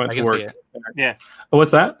it. Comment to work. Yeah. Oh,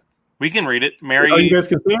 what's that? We can read it. Mary. Oh, you guys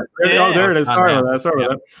can see it? Yeah. Oh, there it is. Sorry about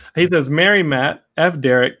that. He says, marry Matt, F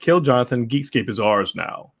Derek, kill Jonathan, Geekscape is ours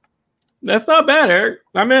now. That's not bad, Eric.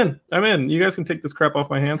 I'm in. You guys can take this crap off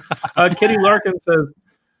my hands. Kitty Larkin says,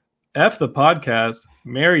 F the podcast,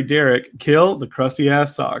 marry Derek, kill the crusty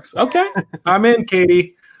ass socks. Okay. I'm in,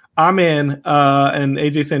 Katie. I'm in. And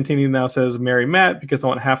AJ Santini now says, marry Matt because I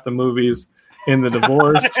want half the movies in the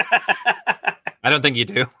divorce. I don't think you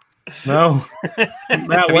do. No.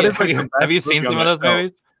 Matt, have you seen some of those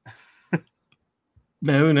movies?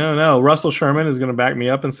 No. Russell Sherman is going to back me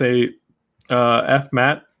up and say, F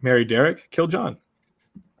Matt, marry Derek, kill John.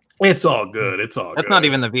 It's all good. That's not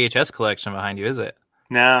even the VHS collection behind you, is it?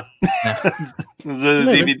 No.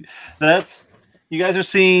 That's, you guys are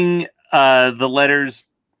seeing the letters.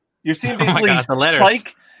 You're seeing basically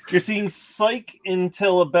Psych. You're seeing Psych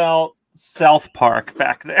until about South Park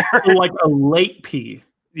back there. Like a late P.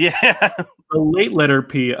 Yeah. A late letter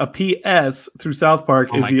P, a PS through South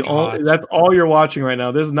Park is the only. That's all you're watching right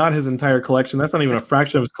now. This is not his entire collection. That's not even a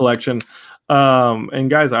fraction of his collection. And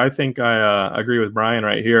guys, I think I agree with Brian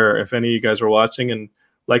right here. If any of you guys are watching and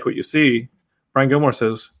like what you see, Brian Gilmore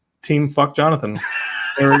says, "Team fuck Jonathan."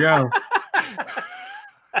 There we go.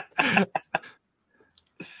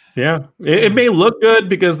 Yeah, it may look good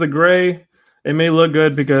because the gray. It may look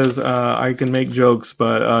good because I can make jokes,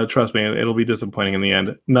 but trust me, it'll be disappointing in the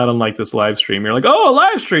end. Not unlike this live stream. You're like, oh, a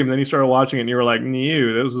live stream. Then you started watching it and you were like,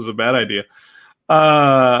 this is a bad idea.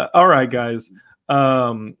 All right, guys.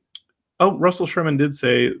 Russell Sherman did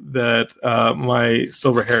say that my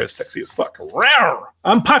silver hair is sexy as fuck. Rawr!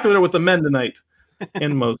 I'm popular with the men tonight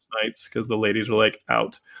and most nights because the ladies are like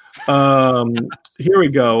out. Here we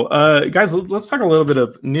go. Guys, let's talk a little bit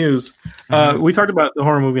of news. We talked about the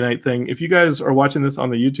Horror Movie Night thing. If you guys are watching this on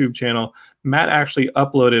the YouTube channel, Matt actually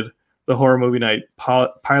uploaded the Horror Movie Night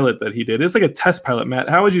pilot that he did. It's like a test pilot. Matt,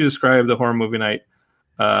 how would you describe the Horror Movie Night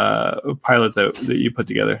pilot that you put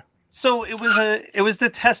together? So it was to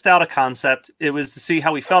test out a concept. It was to see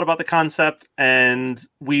how we felt about the concept, and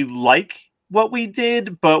we like what we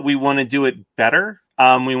did, but we want to do it better.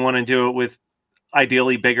 We want to do it with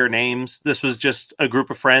ideally bigger names. This was just a group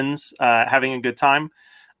of friends having a good time.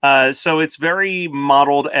 So it's very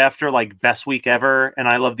modeled after like Best Week Ever and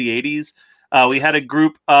I Love the 80s. We had a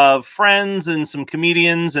group of friends and some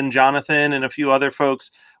comedians and Jonathan and a few other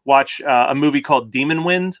folks watch a movie called Demon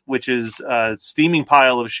Wind, which is a steaming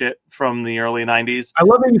pile of shit from the early 90s. I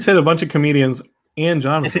love that you said a bunch of comedians and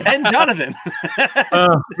Jonathan.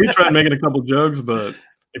 We tried making a couple jokes, but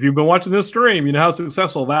if you've been watching this stream, you know how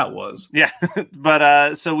successful that was. Yeah.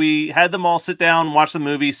 But so we had them all sit down, watch the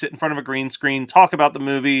movie, sit in front of a green screen, talk about the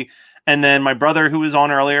movie. And then my brother, who was on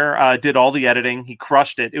earlier, did all the editing. He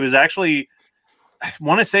crushed it. It was actually, I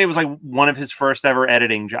want to say it was like one of his first ever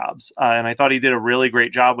editing jobs. And I thought he did a really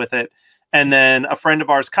great job with it. And then a friend of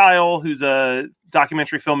ours, Kyle, who's a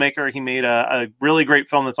documentary filmmaker, he made a really great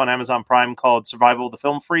film that's on Amazon Prime called Survival of the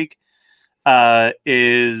Film Freak.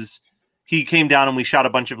 He came down and we shot a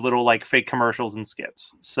bunch of little like fake commercials and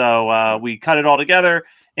skits. So we cut it all together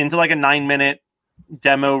into like a 9-minute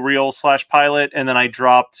demo reel / pilot. And then I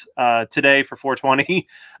dropped today for 420,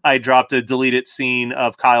 I dropped a deleted scene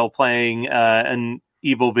of Kyle playing an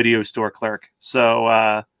evil video store clerk.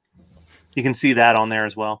 So you can see that on there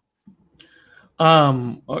as well.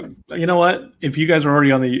 You know what? If you guys are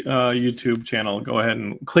already on the YouTube channel, go ahead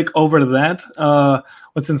and click over to that.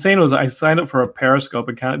 What's insane was I signed up for a Periscope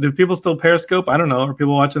account. Do people still Periscope? I don't know. Are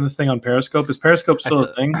people watching this thing on Periscope? Is Periscope still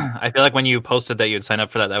a thing? I feel like when you posted that you'd sign up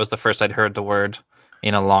for that, that was the first I'd heard the word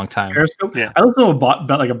in a long time. Periscope? Yeah. I listen to about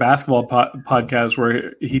like a basketball podcast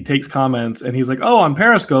where he takes comments and he's like, "Oh, on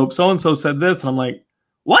Periscope, so-and-so said this." And I'm like,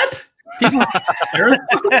 what? People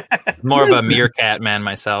Periscope? More of a meerkat man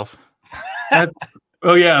myself.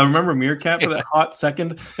 Oh yeah, I remember Meerkat for that hot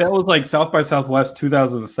second. That was like South by Southwest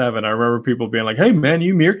 2007. I remember people being like, "Hey man,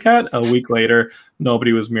 you Meerkat?" A week later,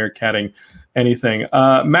 nobody was Meerkatting anything.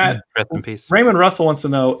 Matt, Rest in peace. Raymond Russell wants to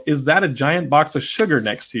know: is that a giant box of sugar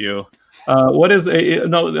next to you? What is the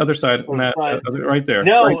other side? Matt, right there.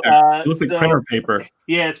 No, right there. It looks like printer paper.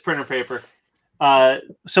 Yeah, it's printer paper.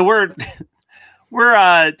 So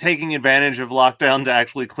we're taking advantage of lockdown to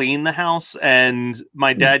actually clean the house. And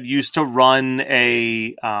my dad used to run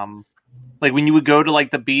a, like when you would go to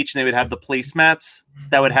like the beach and they would have the placemats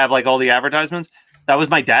that would have like all the advertisements. That was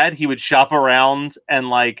my dad. He would shop around and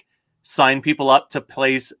like sign people up to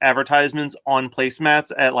place advertisements on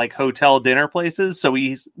placemats at like hotel dinner places. So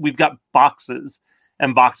we've got boxes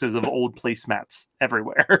and boxes of old placemats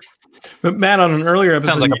everywhere. But Matt, on an earlier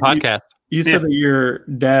episode, Sounds like a podcast. You said that your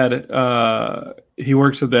dad, he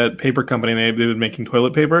works at that paper company and they've been making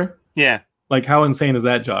toilet paper. Yeah. Like, how insane is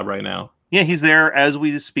that job right now? Yeah, he's there as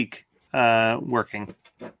we speak, working.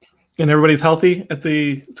 And everybody's healthy at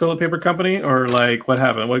the toilet paper company, or like what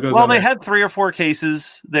happened? What goes on? Well, they there? had 3 or 4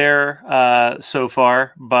 cases there so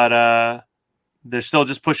far, but they're still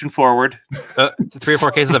just pushing forward. 3 or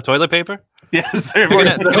 4 cases of toilet paper? Yes, You're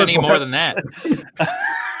gonna need more than that.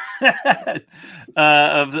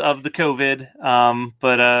 Of the COVID,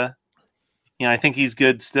 but I think he's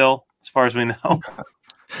good still, as far as we know.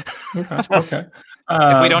 Okay.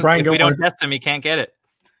 If we don't test him, he can't get it.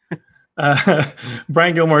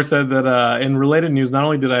 Brian Gilmore said that in related news, not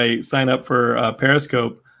only did I sign up for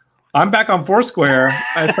Periscope, I'm back on Foursquare.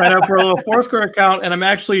 I signed up for a little Foursquare account, and I'm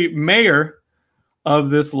actually mayor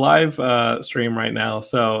of this live stream right now.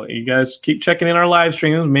 So you guys keep checking in our live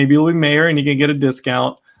streams. Maybe you'll be mayor and you can get a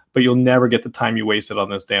discount, but you'll never get the time you wasted on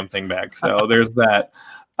this damn thing back. So there's that.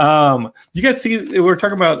 You guys see, we're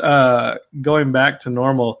talking about going back to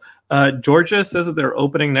normal. Georgia says that they're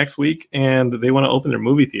opening next week and they want to open their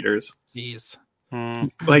movie theaters. Jeez.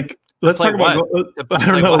 Like, let's talk about. I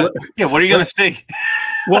don't know. What? Yeah, what are you going to see?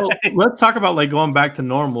 Well, let's talk about like going back to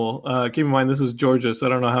normal. Keep in mind, this is Georgia, so I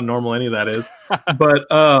don't know how normal any of that is. But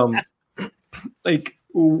like,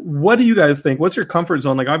 what do you guys think? What's your comfort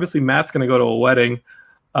zone? Like, obviously, Matt's going to go to a wedding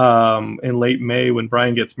in late May when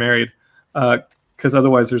Brian gets married, because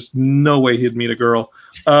otherwise, there's no way he'd meet a girl.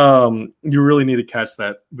 You really need to catch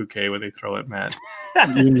that bouquet when they throw it, Matt.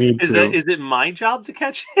 You need to. Is it my job to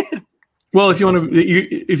catch it? Well, if you want to,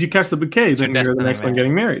 if you catch the bouquet, then you're the next one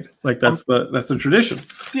getting married. Like that's the tradition.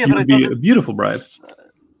 Yeah, you but would be a beautiful bride.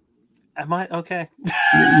 Am I okay?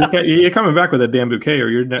 You're coming back with that damn bouquet, or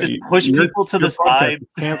you're just push people to the side.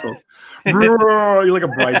 Canceled. You're like a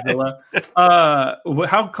bridezilla.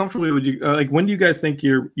 How comfortably would you? Like, when do you guys think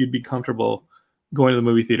you'd be comfortable going to the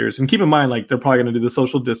movie theaters? And keep in mind, like they're probably going to do the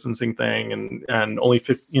social distancing thing, and only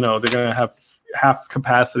 50, they're going to have half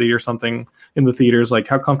capacity or something in the theaters. Like,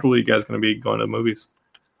 how comfortable are you guys going to be going to the movies?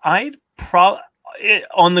 I'd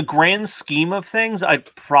on the grand scheme of things, I'd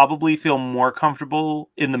probably feel more comfortable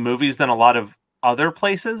in the movies than a lot of other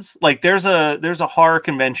places. Like there's a horror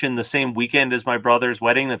convention the same weekend as my brother's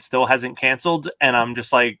wedding that still hasn't canceled, and I'm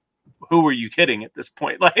just like, who are you kidding at this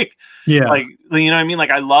point? Like, yeah, like, you know what I mean?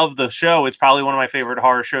 Like, I love the show. It's probably one of my favorite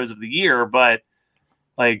horror shows of the year, but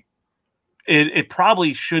like, it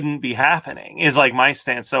probably shouldn't be happening is like my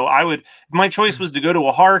stance. So my choice was to go to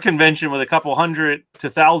a horror convention with a couple 100 to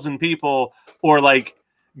 1,000 people, or like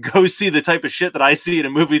go see the type of shit that I see in a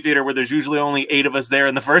movie theater where there's usually only 8 of us there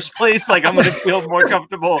in the first place. Like, I'm going to feel more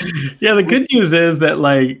comfortable. Yeah. The good news is that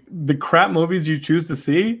like the crap movies you choose to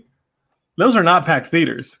see, those are not packed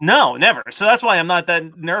theaters. No, never. So that's why I'm not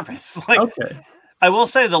that nervous. Like, okay. I will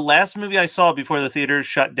say the last movie I saw before the theaters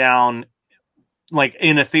shut down like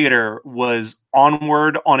in a theater was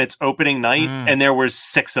Onward on its opening night, and there was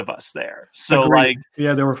 6 of us there. So Agreed. like,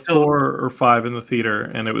 yeah, there were 4 or 5 in the theater,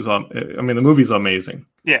 and it was I mean, the movie's amazing.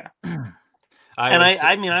 Yeah.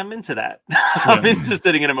 I mean, I'm into that. I'm into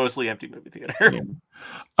sitting in a mostly empty movie theater.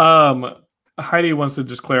 Yeah. Heidi wants to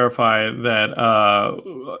just clarify that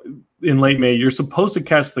in late May, you're supposed to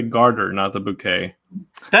catch the garter, not the bouquet.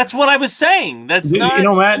 That's what I was saying. That's not... You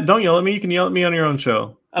know, Matt, don't yell at me. You can yell at me on your own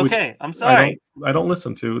show. Okay, I'm sorry. I don't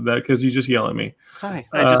listen to that because you just yell at me. Sorry.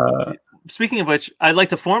 Speaking of which, I'd like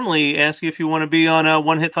to formally ask you if you want to be on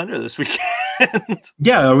One Hit Thunder this weekend.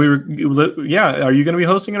 Yeah, are you going to be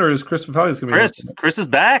hosting it, or is Chris Papalius going to be hosting it? Chris is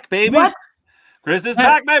back, baby. What? Chris is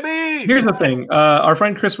back, baby. Here's the thing. Our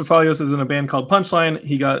friend Chris Papalios is in a band called Punchline.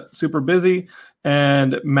 He got super busy,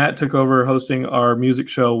 and Matt took over hosting our music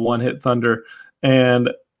show, One Hit Thunder. And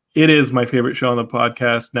it is my favorite show on the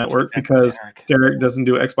podcast network because Derek doesn't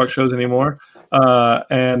do Xbox shows anymore.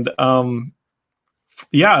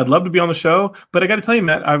 Yeah, I'd love to be on the show, but I got to tell you,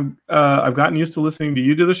 Matt, I've gotten used to listening to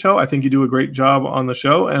you do the show. I think you do a great job on the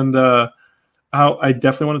show, and I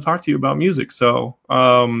definitely want to talk to you about music. So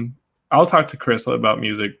I'll talk to Chris about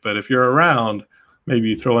music, but if you're around, maybe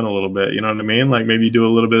you throw in a little bit. You know what I mean? Like maybe you do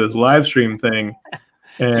a little bit of this live stream thing.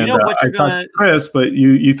 And you know what I talk to Chris, but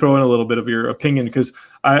you throw in a little bit of your opinion because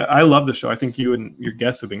I love the show. I think you and your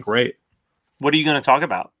guests have been great. What are you going to talk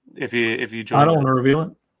about if you join? I don't want to reveal it.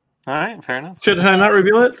 All right, fair enough. Should I not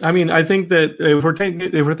reveal it? I mean, I think that if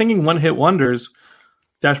we're thinking one hit wonders,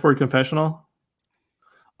 Dashboard Confessional,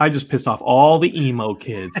 I just pissed off all the emo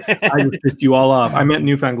kids. I just pissed you all off. I meant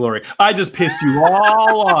Newfound Glory. I just pissed you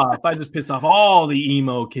all off. I just pissed off all the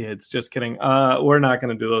emo kids. Just kidding. We're not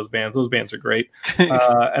going to do those bands. Those bands are great.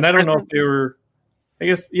 And I don't know if they were. I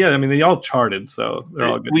guess I mean, they all charted, so they're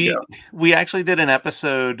all good. We actually did an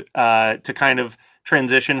episode to kind of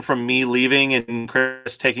transition from me leaving and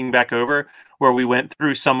Chris taking back over, where we went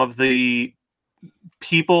through some of the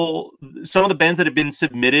bands that have been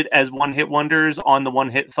submitted as one hit wonders on the One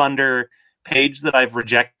Hit Thunder page that I've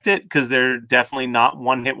rejected because they're definitely not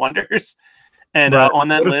one hit wonders. And on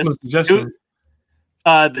that list,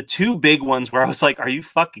 the 2 big ones where I was like, "Are you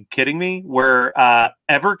fucking kidding me?" were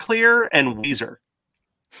Everclear and Weezer.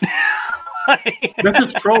 That's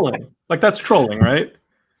just trolling. Like that's trolling, right?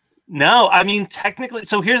 No, I mean technically.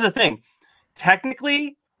 So here's the thing.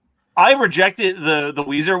 Technically, I rejected the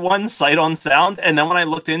Weezer one sight on sound, and then when I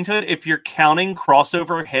looked into it, if you're counting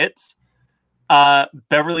crossover hits,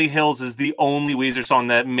 Beverly Hills is the only Weezer song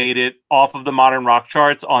that made it off of the modern rock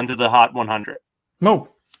charts onto the Hot 100. No,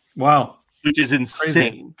 wow, which is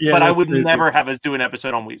insane. Yeah, but I would never have us do an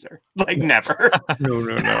episode on Weezer, like never.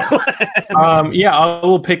 No. Yeah, I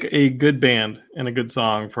will pick a good band and a good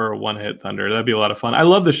song for One Hit Thunder. That'd be a lot of fun. I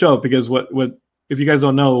love the show because what if you guys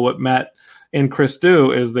don't know, what Matt and Chris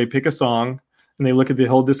do is they pick a song and they look at the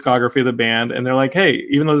whole discography of the band and they're like, hey,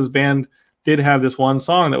 even though this band did have this one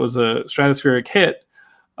song that was a stratospheric hit,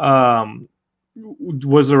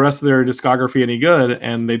 was the rest of their discography any good?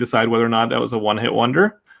 And they decide whether or not that was a one hit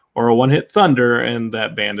wonder or a one hit thunder, and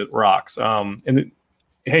that band it rocks.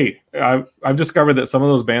 Hey, I've discovered that some of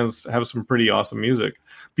those bands have some pretty awesome music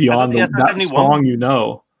beyond that song, you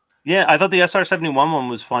know. Yeah, I thought the SR-71 one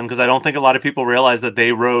was fun because I don't think a lot of people realize that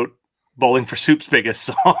they wrote Bowling for Soup's biggest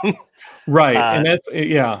song. Right. And that's,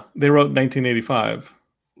 they wrote 1985.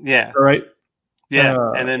 Yeah. Right. Yeah.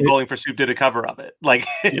 And then Bowling for Soup did a cover of it. Like,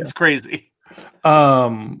 it's crazy. Yeah.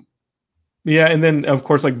 And then, of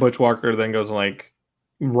course, like Butch Walker then goes and like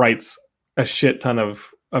writes a shit ton of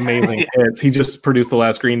amazing hits. He just produced the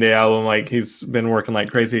last Green Day album. Like he's been working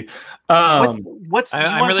like crazy. I'm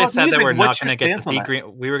really sad that we're not going to get to see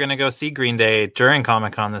Green. We were going to go see Green Day during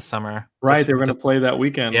Comic-Con this summer. Right, they were going to play that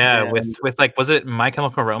weekend. Yeah, with like, was it My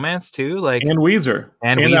Chemical Romance too? Like and Weezer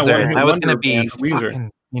and Weezer. That was going to be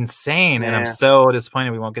fucking insane, and I'm so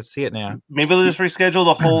disappointed we won't get to see it now. Maybe they'll just reschedule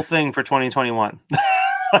the whole thing for 2021.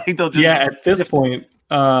 Like they'll just at this point,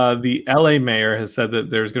 the LA mayor has said that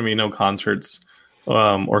there's going to be no concerts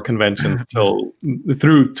or conventions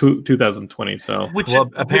through 2020. So,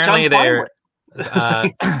 apparently they're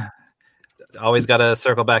always got to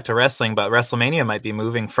circle back to wrestling, but WrestleMania might be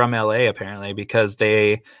moving from LA apparently because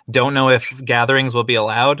they don't know if gatherings will be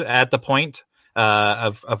allowed at the point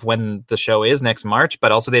of when the show is next March,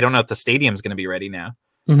 but also they don't know if the stadium's going to be ready now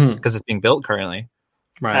because it's being built currently.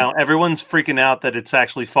 Right now, everyone's freaking out that it's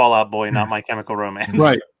actually Fall Out Boy, not My Chemical Romance.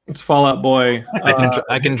 Right. It's Fall Out Boy.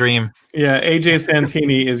 I can dream. Yeah, AJ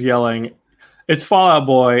Santini is yelling, "It's Fall Out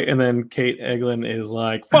Boy," and then Kate Eglin is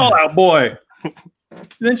like, "Fall Out Boy."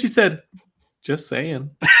 Then she said, "Just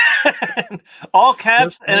saying." All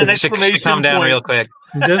caps and an exclamation calm down point. Real quick.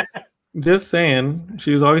 Just saying,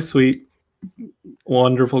 she was always sweet,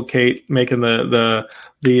 wonderful. Kate making the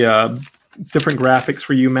different graphics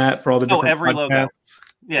for you, Matt, for all the different every podcasts. logo.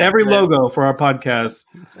 Yeah, every logo for our podcast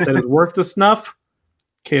that is worth the snuff.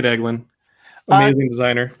 Kate Eglin, amazing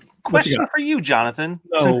designer. Question for you, Jonathan.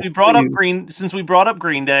 No, since we brought up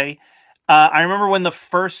Green Day, I remember when the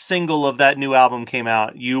first single of that new album came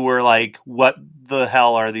out, you were like, "What the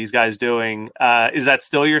hell are these guys doing?" Is that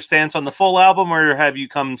still your stance on the full album, or have you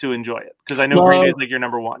come to enjoy it? Because I know Green Day is like your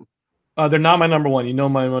number one. They're not my number one. You know,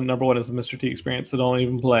 my number one is the Mr. T Experience, so don't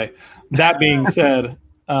even play. That being said,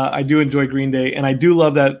 I do enjoy Green Day, and I do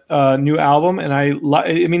love that new album. And I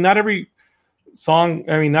mean, not every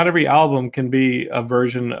album can be a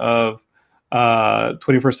version of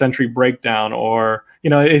 21st Century Breakdown, or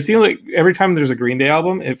it seems like every time there's a Green Day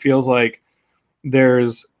album, it feels like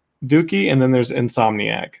there's Dookie and then there's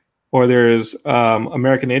Insomniac, or there's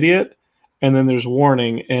American Idiot and then there's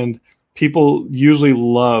Warning, and people usually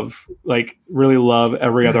really love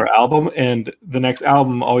every other album, and the next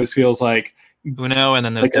album always feels like Uno, and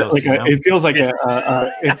then there's Dose, it feels like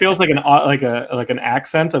it feels like an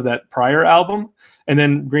accent of that prior album, and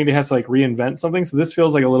then Green Day has to reinvent something. So this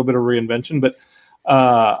feels like a little bit of reinvention, but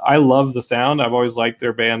I love the sound. I've always liked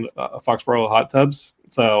their band, Foxborough Hot Tubs,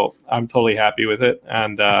 so I'm totally happy with it.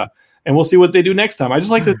 And we'll see what they do next time. I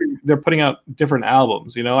just like that they're putting out different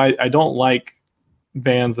albums. I don't like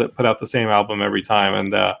bands that put out the same album every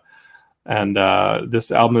time, and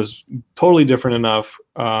this album is totally different enough.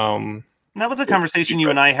 That was a conversation you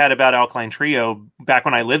and I had about Alkaline Trio back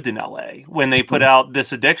when I lived in LA, when they put out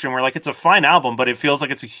This Addiction. We're like, it's a fine album, but it feels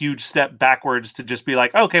like it's a huge step backwards to just be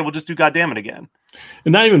like, okay, we'll just do Goddamn It again.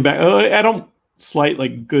 And not even back. I don't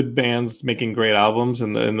slight good bands making great albums,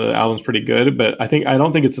 and the album's pretty good, but I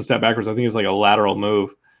don't think it's a step backwards. I think it's like a lateral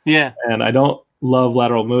move. Yeah. And I don't love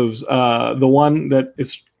lateral moves. The one that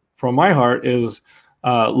is from my heart is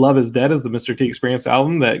Love Is Dead, is the Mr. T Experience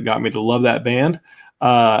album that got me to love that band.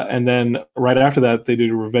 And then right after that, they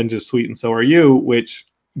did Revenge is Sweet and So Are You, which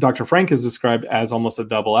Dr. Frank has described as almost a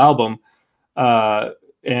double album.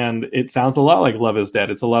 And it sounds a lot like Love Is Dead.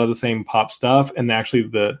 It's a lot of the same pop stuff. And actually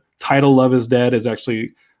the title Love Is Dead is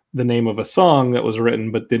actually the name of a song that was written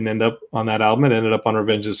but didn't end up on that album. It ended up on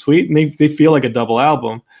Revenge is Sweet. And they feel like a double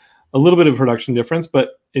album. A little bit of production difference,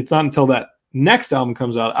 but it's not until that next album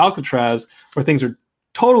comes out, Alcatraz, where things are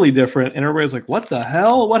totally different, and everybody's like, what the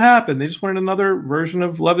hell? What happened? They just wanted another version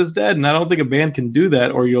of Love Is Dead, and I don't think a band can do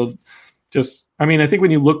that, or you'll just... I mean, I think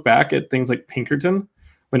when you look back at things like Pinkerton,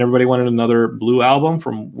 when everybody wanted another Blue album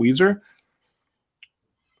from Weezer,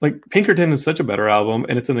 Pinkerton is such a better album,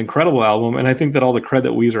 and it's an incredible album, and I think that all the cred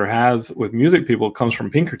that Weezer has with music people comes from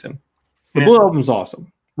Pinkerton. The Blue album's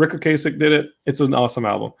awesome. Rick Ocasek did it. It's an awesome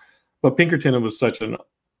album. But Pinkerton, it was such an...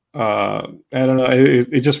 I don't know.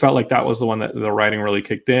 It just felt like that was the one that the writing really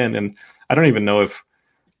kicked in, and I don't even know if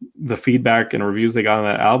the feedback and reviews they got on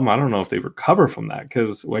that album, I don't know if they recover from that,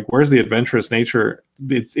 because where's the adventurous nature?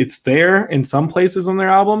 It's there in some places on their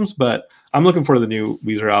albums, but I'm looking for the new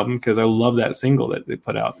Weezer album because I love that single that they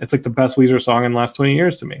put out. It's like the best Weezer song in the last 20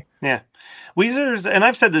 years to me. Yeah. Weezer's, and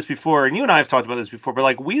I've said this before, and you and I have talked about this before,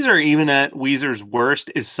 but Weezer, even at Weezer's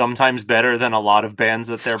worst, is sometimes better than a lot of bands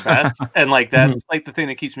at their best. And that's the thing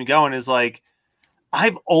that keeps me going is there's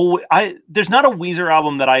not a Weezer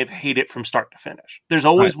album that I've hated from start to finish. There's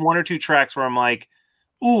always one or two tracks where I'm like,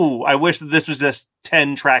 ooh, I wish that this was just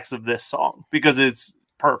 10 tracks of this song because it's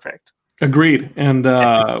perfect. Agreed. And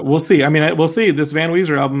we'll see. I mean, we'll see. This Van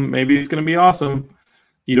Weezer album, maybe it's going to be awesome.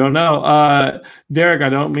 You don't know. Derek, I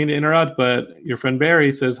don't mean to interrupt, but your friend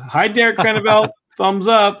Barry says, hi, Derek Cranevelt. Thumbs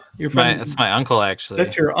up. Your friend. That's my uncle, actually.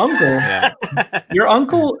 That's your uncle. Yeah. Your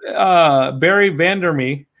uncle, Barry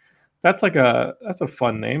Vandermee. That's a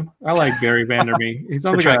fun name. I like Barry Vandermee. He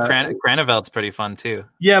sounds like Cranevelt's pretty fun too.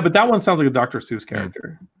 Yeah, but that one sounds like a Dr. Seuss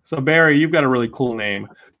character. So Barry, you've got a really cool name.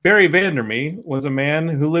 Barry Vandermee was a man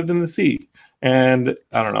who lived in the sea. And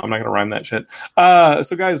I don't know, I'm not going to rhyme that shit.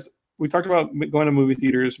 So guys, we talked about going to movie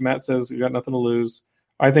theaters. Matt says you got nothing to lose.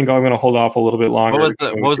 I think I'm going to hold off a little bit longer. What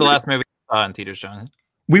was the last movie you saw in theaters, John?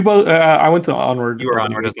 We both. I went to Onward. You were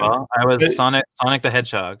Onward as well. I was Sonic the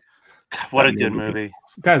Hedgehog. God, what a good movie,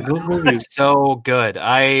 guys! Those movies so good.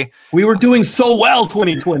 We were doing so well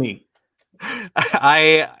 2020.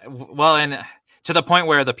 And to the point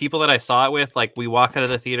where the people that I saw it with, we walk out of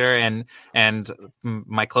the theater and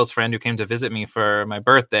my close friend who came to visit me for my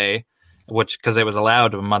birthday, which because it was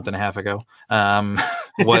allowed a month and a half ago,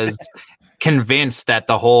 was convinced that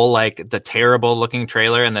the whole like the terrible looking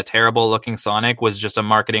trailer and the terrible looking Sonic was just a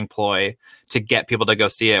marketing ploy to get people to go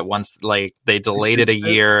see it once like they delayed it a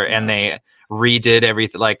year and they redid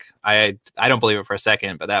everything. Like I don't believe it for a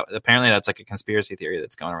second, but that apparently that's like a conspiracy theory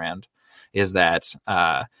that's going around, is that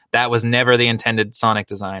that was never the intended Sonic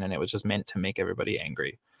design and it was just meant to make everybody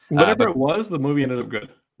angry. Whatever it was, the movie ended up good.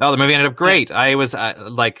 Oh, the movie ended up great. I was I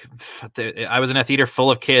was in a theater full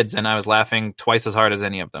of kids, and I was laughing twice as hard as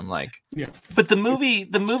any of them. Like, Yeah. But the movie,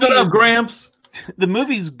 Shut up, Gramps. the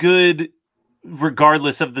movie's good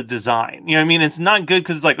regardless of the design. You know what I mean? It's not good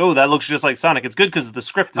because it's like, oh, that looks just like Sonic. It's good because the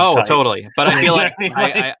script is tight. Totally. But I feel like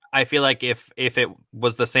Like- I feel like if it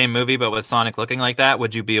was the same movie but with Sonic looking like that,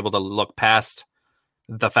 would you be able to look past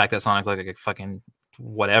the fact that Sonic looked like a fucking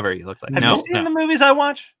whatever he looked like? Have No, you seen the movies I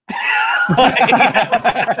watch?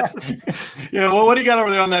 Yeah, well, what do you got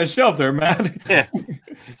over there on that shelf there, Matt? Yeah.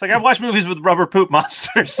 It's like I watch movies with rubber poop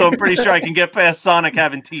monsters, so I'm pretty sure I can get past Sonic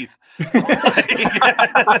having teeth. Man,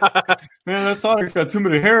 that Sonic's got too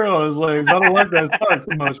many hair on his legs. I don't like that Sonic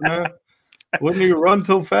too much, man. Wouldn't you run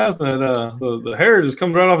too fast that the hair just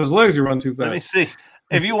comes right off his legs? You run too fast. Let me see.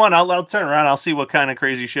 If you want, I'll turn around. I'll see what kind of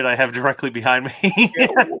crazy shit I have directly behind me.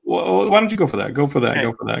 Well, why don't you go for that? Go for that.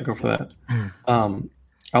 Okay. Go for that.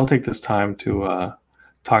 I'll take this time to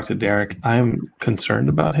talk to Derek. I'm concerned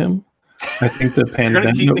about him. I think the You're gonna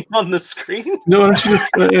pandemic. keep me on the screen. No, don't you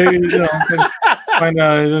just find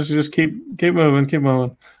out? Just keep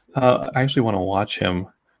moving. I actually want to watch him.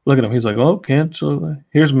 Look at him. He's like, oh, cancel.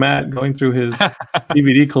 Here's Matt going through his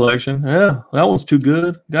DVD collection. Yeah, that one's too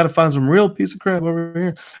good. Got to find some real piece of crap over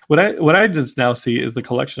here. What I just now see is the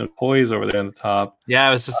collection of toys over there on the top. Yeah,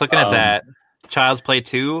 I was just looking at that. Child's Play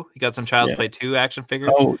 2. You got some Child's Play 2 action figures.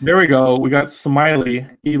 Oh, there we go. We got Smiley.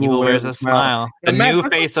 Evil Wears a Smile. The And Matt, new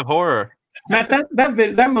face of horror. Matt,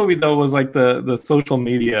 that movie though was like the social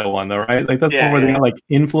media one though, right? Like that's one where they got like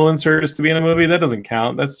influencers to be in a movie. That doesn't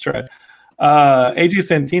count. That's true. AJ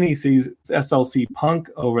Santini sees SLC Punk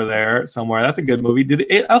over there somewhere. That's a good movie. Did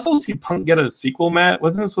SLC Punk get a sequel, Matt?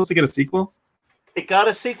 Wasn't it supposed to get a sequel? It got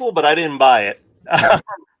a sequel, but I didn't buy it.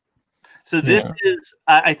 So this is,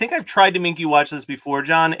 I think I've tried to make you watch this before,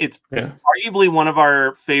 John. It's arguably one of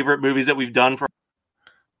our favorite movies that we've done for.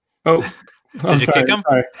 Oh, Did you kick him?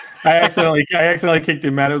 Sorry. I accidentally kicked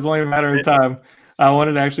him, Matt. It was only a matter of time. I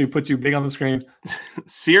wanted to actually put you big on the screen.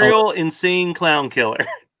 Serial Insane Clown Killer.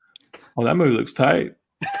 Oh, that movie looks tight.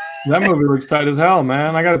 That movie looks tight as hell,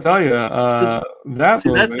 man. I got to tell you, that's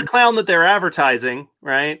the clown that they're advertising,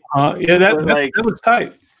 right? Yeah, that looks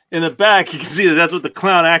tight. In the back, you can see that's what the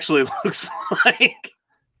clown actually looks like.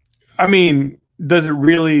 I mean, does it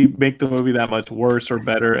really make the movie that much worse or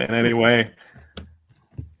better in any way?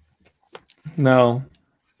 No.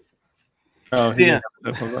 Oh, yeah.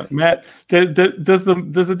 Matt, does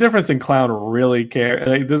the difference in clown really care?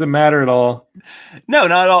 Like, does it matter at all? No,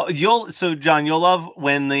 not at all. John, you'll love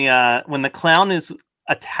when the clown is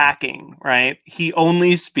attacking, right? He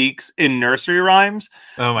only speaks in nursery rhymes.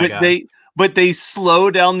 Oh my god. But they slow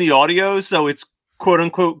down the audio so it's quote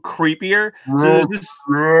unquote creepier. So he's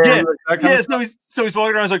walking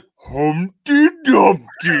around. He's like, Humpty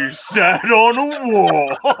Dumpty sat on a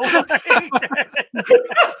wall.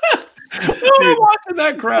 I'm watching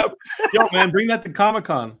that crap. Yo, man, bring that to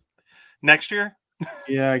Comic-Con next year.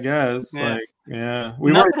 Yeah, I guess. Yeah.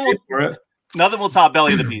 We weren't paid for it. Nothing will top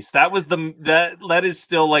Belly of the Beast. That was that is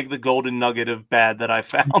still like the golden nugget of bad that I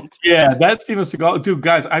found. Yeah, that's Steven Seagal. Dude,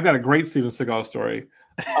 guys, I've got a great Steven Seagal story.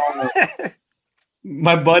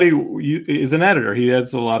 My buddy is an editor. He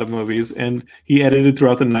edits a lot of movies, and he edited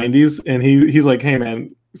throughout the 90s. And he's like, hey,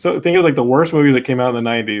 man, so think of like the worst movies that came out in the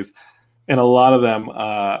 90s. And a lot of them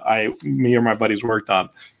me or my buddies worked on.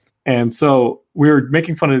 And so we were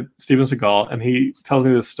making fun of Steven Seagal, and he tells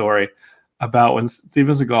me this story about when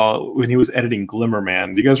Steven Seagal, when he was editing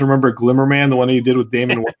Glimmerman. Do you guys remember Glimmerman, the one he did with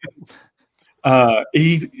Damon Wayans?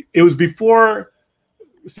 It was before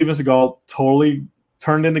Steven Seagal totally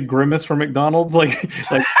turned into Grimace from McDonald's. Like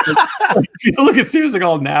if you look at Steven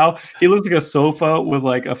Seagal now, he looks like a sofa with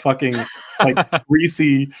like a fucking like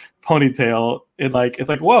greasy ponytail. It's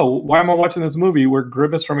like, whoa, why am I watching this movie where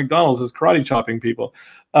Grimace from McDonald's is karate chopping people?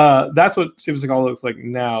 That's what Steven Seagal looks like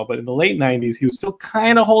now. But in the late 90s, he was still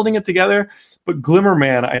kind of holding it together. But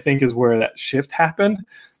Glimmerman, I think, is where that shift happened.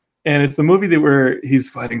 And it's the movie where he's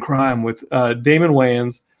fighting crime with Damon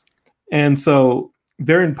Wayans. And so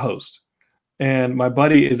they're in post. And my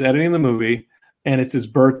buddy is editing the movie, and it's his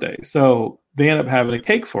birthday. So they end up having a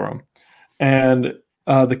cake for him. And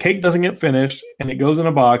the cake doesn't get finished, and it goes in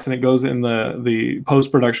a box, and it goes in the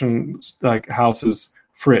post-production like house's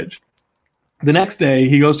fridge. The next day,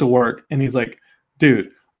 he goes to work, and he's like,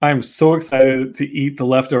 dude, I'm so excited to eat the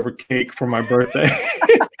leftover cake for my birthday.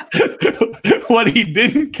 What he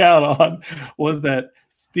didn't count on was that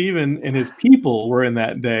Steven and his people were in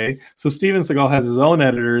that day. So Steven Seagal has his own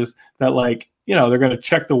editors that, like, you know, they're going to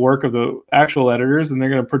check the work of the actual editors, and they're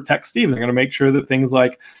going to protect Steven. They're going to make sure that things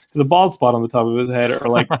like the bald spot on the top of his head are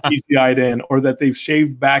like CGI'd in, or that they've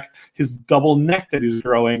shaved back his double neck that he's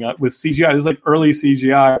growing up with CGI. This is like early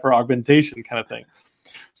CGI for augmentation kind of thing.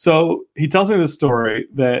 So he tells me this story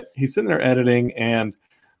that he's sitting there editing, and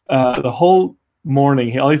the whole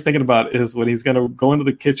morning, all he's thinking about is when he's going to go into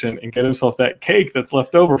the kitchen and get himself that cake that's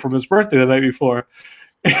left over from his birthday the night before.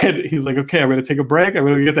 And he's like, okay, I'm going to take a break. I'm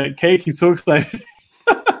going to get that cake. He's so excited.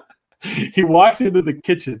 He walks into the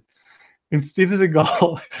kitchen, and Steven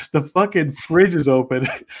Seagal, the fucking fridge is open,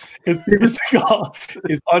 and Steven Seagal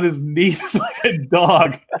is on his knees like a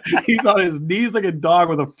dog. He's on his knees like a dog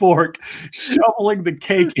with a fork, shoveling the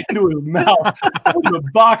cake into his mouth from the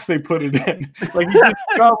box they put it in. Like he's just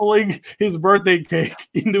shoveling his birthday cake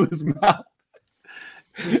into his mouth.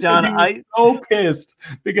 John, I'm so pissed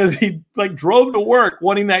because he like drove to work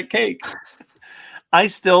wanting that cake. I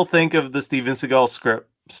still think of the Steven Seagal script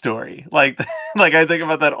story. Like I think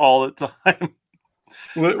about that all the time.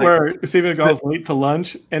 Where Steven Seagal's late to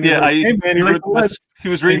lunch, and he's like, hey man, he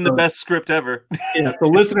was reading the best script ever. Yeah, so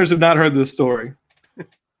listeners have not heard this story.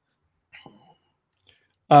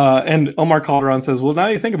 And Omar Calderon says, well, now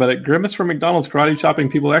you think about it, Grimace from McDonald's karate chopping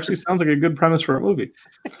people actually sounds like a good premise for a movie.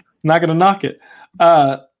 Not going to knock it.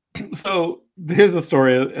 So here's the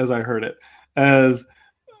story as I heard it. As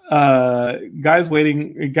guys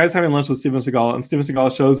having lunch with Steven Seagal, and Steven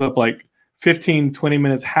Seagal shows up like 15, 20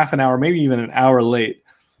 minutes, half an hour, maybe even an hour late.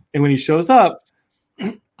 And when he shows up,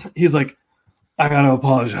 he's like, I got to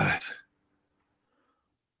apologize.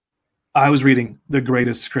 I was reading the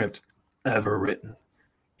greatest script ever written.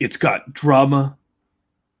 It's got drama,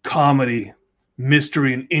 comedy,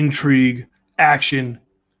 mystery and intrigue, action,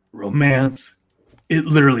 romance. It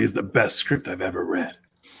literally is the best script I've ever read.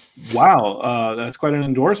 Wow, that's quite an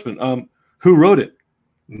endorsement. Who wrote it?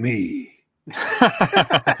 Me.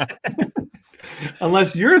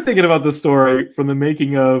 Unless you're thinking about the story from the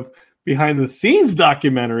making of Behind the Scenes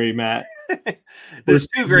documentary, Matt. There's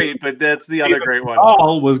two great, but that's the other great one.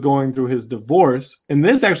 Paul was going through his divorce, and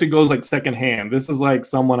this actually goes like secondhand. This is like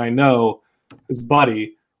someone I know, his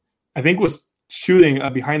buddy, I think was shooting a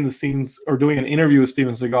behind the scenes or doing an interview with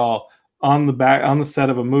Steven Seagal on the set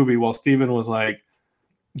of a movie while Steven was like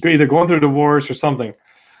either going through a divorce or something.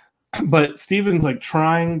 But Steven's like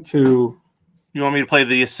trying to. You want me to play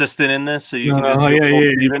the assistant in this so you can?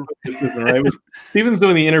 Assistant, right? Steven's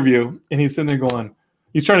doing the interview, and he's sitting there going.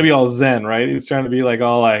 He's trying to be all zen, right? He's trying to be like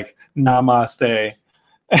all like namaste.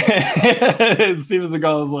 And Steven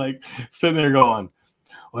Seagal is like sitting there going,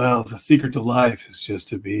 well, the secret to life is just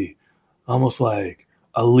to be almost like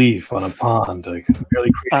a leaf on a pond, like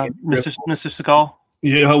really creating. Mr. Seagal?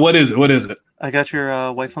 Yeah, what is it? What is it? I got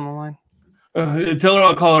your wife on the line. Tell her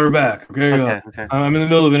I'll call her back, okay? Okay. I'm in the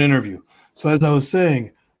middle of an interview. So as I was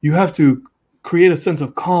saying, you have to create a sense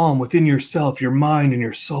of calm within yourself, your mind, and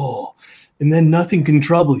your soul. And then nothing can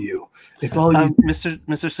trouble you. If all you Mr.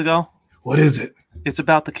 Seagal? What is it? It's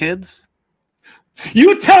about the kids.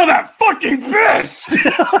 You tell that fucking bitch!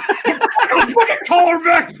 I'll fucking call her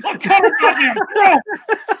back! I'll call her goddamn bro!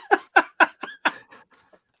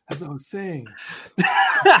 As I was saying,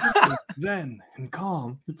 zen and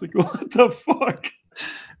calm. It's like, what the fuck?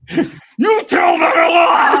 You tell them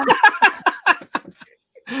alone!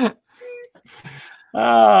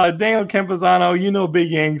 Daniel Campazano, you know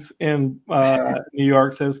Big Yanks in New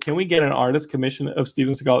York says, can we get an artist commission of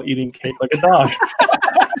Steven Seagal eating cake like a dog?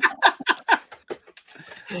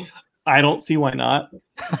 I don't see why not.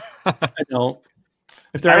 I don't.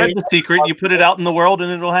 If I read The Secret, you put it out in the world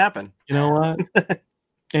and it'll happen. You know what?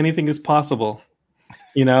 Anything is possible.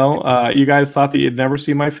 You know, you guys thought that you'd never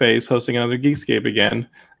see my face hosting another Geekscape again.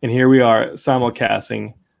 And here we are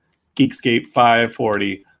simulcasting Geekscape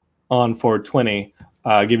 540 on 420,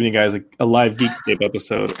 giving you guys a live Geekscape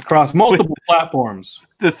episode across multiple platforms.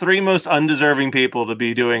 The three most undeserving people to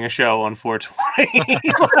be doing a show on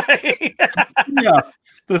 420. Yeah,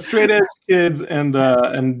 the straight edge kids and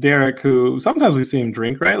Derek, who sometimes we see him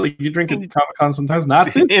drink, right? Like you drink at Comic-Con sometimes, not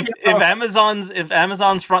if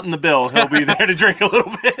Amazon's fronting the bill, he'll be there to drink a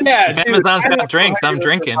little bit. Yeah, if Amazon's got drinks, I'm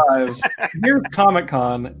drinking. Here's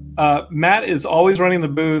Comic-Con. Matt is always running the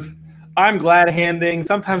booth. I'm glad handing.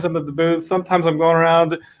 Sometimes I'm at the booth. Sometimes I'm going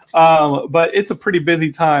around. But it's a pretty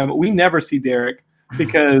busy time. We never see Derek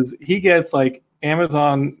because he gets like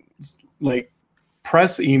Amazon like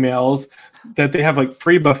press emails that they have like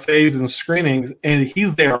free buffets and screenings, and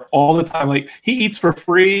he's there all the time. Like he eats for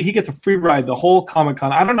free. He gets a free ride the whole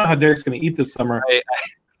Comic-Con. I don't know how Derek's going to eat this summer.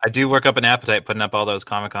 I do work up an appetite putting up all those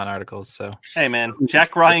Comic-Con articles. So hey, man,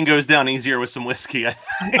 Jack Ryan goes down easier with some whiskey, I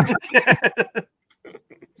think.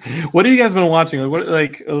 What have you guys been watching?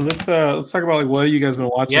 Let's talk about like what have you guys been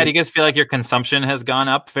watching? Yeah, do you guys feel like your consumption has gone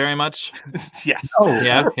up very much? Yes. Oh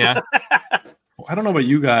Yeah. I don't know about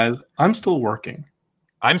you guys. I'm still working.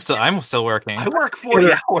 I'm still working. I work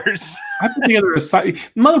 40 hours. I put together a site.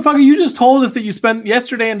 Motherfucker, you just told us that you spent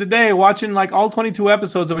yesterday and today watching like all 22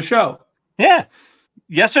 episodes of a show. Yeah.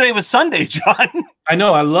 Yesterday was Sunday, John. I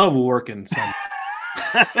know. I love working Sunday.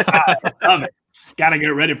 I love it. Gotta get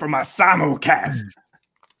ready for my simulcast.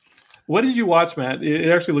 What did you watch, Matt? It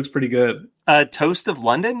actually looks pretty good. Toast of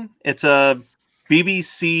London. It's a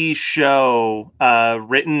BBC show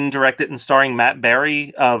written, directed, and starring Matt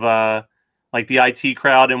Berry of like the IT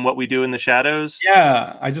Crowd and What We Do in the Shadows.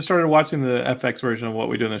 Yeah, I just started watching the FX version of What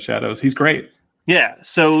We Do in the Shadows. He's great. Yeah,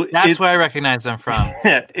 so that's where I recognize him from.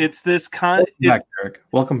 It's this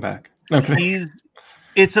Welcome back. Okay.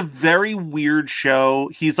 It's a very weird show.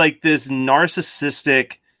 He's like this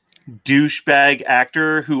narcissistic douchebag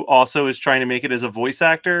actor who also is trying to make it as a voice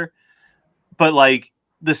actor, but like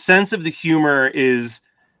the sense of the humor is,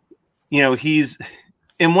 you know, he's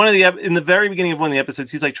in the very beginning of one of the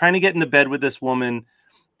episodes, he's like trying to get into bed with this woman,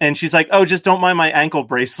 and she's like, "Oh, just don't mind my ankle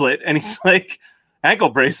bracelet," and he's like, "Ankle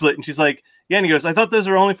bracelet," and she's like, "Yeah," and he goes, "I thought those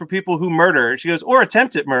were only for people who murder." She goes, "Or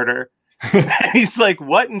attempt at murder." And he's like,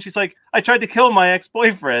 "What?" And she's like, "I tried to kill my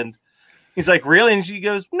ex-boyfriend." He's like, "Really?" And she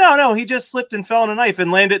goes, No, he just slipped and fell on a knife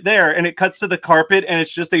and landed there. And it cuts to the carpet, and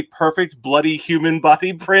it's just a perfect bloody human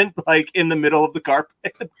body print, like in the middle of the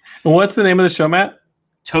carpet. What's the name of the show, Matt?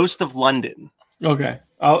 Toast of London. Okay.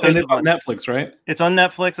 And it's on Netflix, right? It's on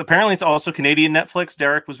Netflix. Apparently, it's also Canadian Netflix.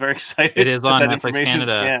 Derek was very excited. It is on Netflix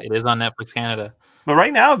Canada. Yeah. It is on Netflix Canada. But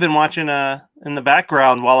right now, I've been watching in the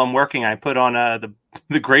background while I'm working. I put on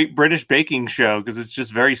the Great British Baking Show because it's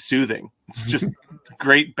just very soothing. It's just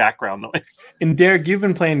great background noise. And Derek, you've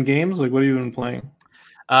been playing games. Like, what have you been playing?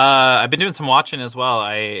 I've been doing some watching as well.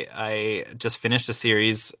 I just finished a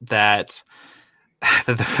series that.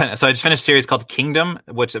 So I just finished a series called Kingdom,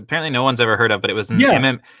 which apparently no one's ever heard of, but it was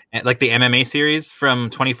like the MMA series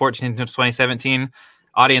from 2014 to 2017.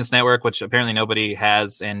 Audience Network, which apparently nobody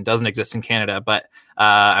has and doesn't exist in Canada. But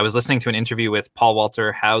I was listening to an interview with Paul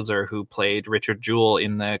Walter Hauser, who played Richard Jewell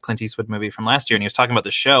in the Clint Eastwood movie from last year. And he was talking about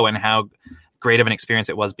the show and how great of an experience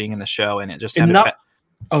it was being in the show. And it just sounded...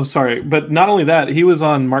 Oh, sorry. But not only that, he was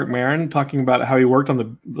on Mark Maron talking about how he worked on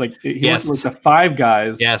worked with the Five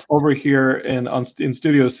Guys over here in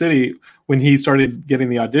Studio City when he started getting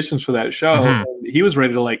the auditions for that show. Mm-hmm. And he was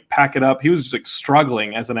ready to like pack it up. He was just like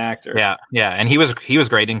struggling as an actor. Yeah. And he was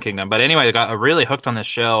great in Kingdom. But anyway, I got really hooked on this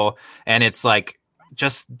show, and it's like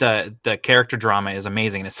just the character drama is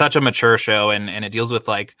amazing. It's such a mature show, and it deals with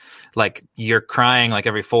like you're crying like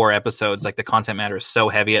every 4 episodes. Like the content matter is so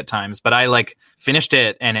heavy at times, but I like finished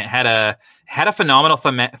it, and it had a phenomenal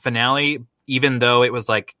finale, even though it was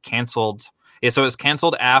like canceled. Yeah, so it was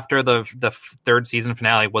canceled after the 3rd season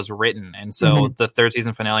finale was written, and so the 3rd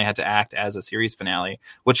season finale had to act as a series finale,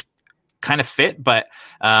 which kind of fit. But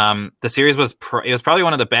the series was it was probably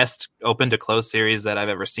one of the best open to close series that I've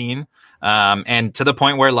ever seen. And to the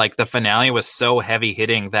point where like the finale was so heavy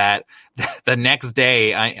hitting that the next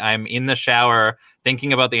day I'm in the shower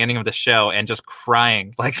thinking about the ending of the show and just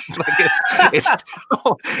crying like it's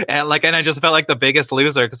so, and I just felt like the biggest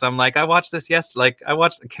loser because I'm like, I watched this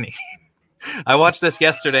I watched this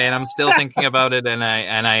yesterday and I'm still thinking about it,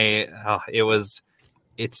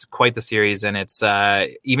 it's quite the series. And it's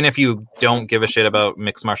even if you don't give a shit about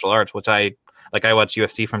mixed martial arts, which I watch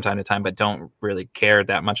UFC from time to time, but don't really care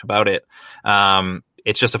that much about it.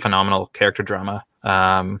 It's just a phenomenal character drama.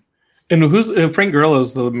 And who's Frank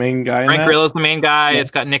Grillo's the main guy? Frank Grillo's the main guy. Yeah.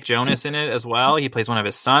 It's got Nick Jonas in it as well. He plays one of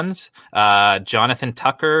his sons. Jonathan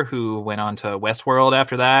Tucker, who went on to Westworld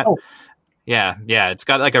after that. Oh. Yeah. It's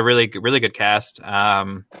got like a really good cast.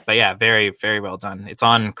 But yeah, very, very well done. It's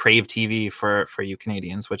on Crave TV for you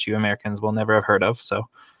Canadians, which you Americans will never have heard of. So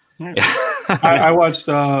yeah. I watched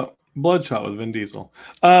Bloodshot with Vin Diesel.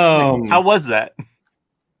 How was that?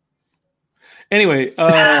 Anyway,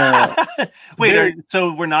 wait,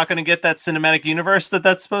 so we're not going to get that cinematic universe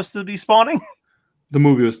that's supposed to be spawning? The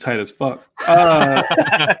movie was tight as fuck.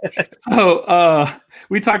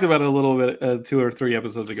 We talked about it a little bit 2 or 3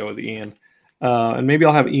 episodes ago with Ian. And maybe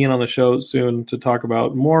I'll have Ian on the show soon to talk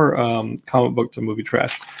about more comic book to movie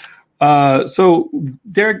trash. So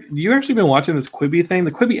Derek, you actually been watching this Quibi thing?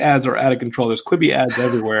 The Quibi ads are out of control. There's Quibi ads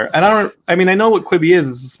everywhere, and I know what Quibi is.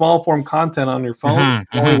 It's a small form content on your phone.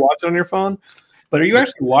 Mm-hmm, you only watch it on your phone. But are you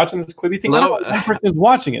actually watching this Quibi thing? I don't know one person is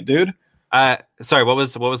watching it, dude. Sorry, what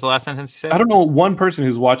was the last sentence you said? I don't know one person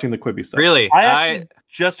who's watching the Quibi stuff. Really? I actually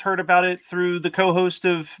just heard about it through the co-host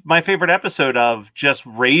of my favorite episode of just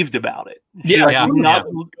raved about it.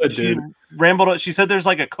 She rambled. She said there's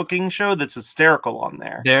like a cooking show that's hysterical on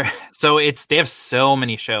there. They have so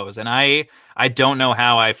many shows, and I don't know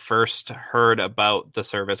how I first heard about the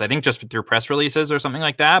service. I think just through press releases or something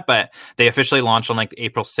like that, but they officially launched on like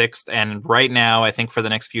April 6th. And right now, I think for the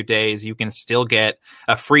next few days, you can still get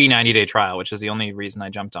a free 90-day trial, which is the only reason I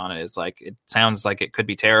jumped on it. Is like, it sounds like it could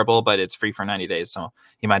be terrible, but it's free for 90 days. So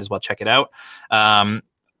you might as well check it out.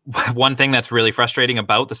 One thing that's really frustrating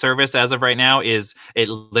about the service as of right now is it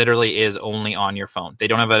literally is only on your phone. They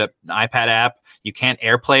don't have an iPad app. You can't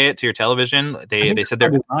AirPlay it to your television. They said they're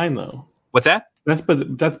design though. What's that? That's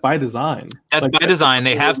by design. That's by design.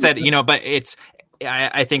 They have said, but it's.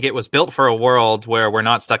 I think it was built for a world where we're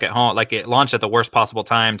not stuck at home. Like, it launched at the worst possible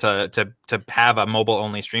time to have a mobile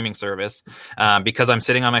only streaming service, because I'm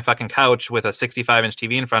sitting on my fucking couch with a 65-inch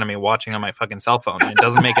TV in front of me watching on my fucking cell phone. It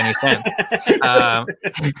doesn't make any sense.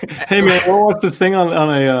 Hey man, we'll watch this thing on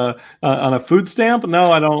a food stamp?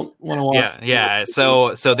 No, I don't want to watch. Yeah.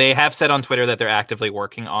 So they have said on Twitter that they're actively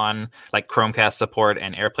working on like Chromecast support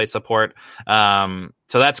and AirPlay support.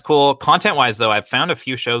 So that's cool. Content-wise, though, I've found a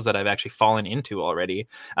few shows that I've actually fallen into already.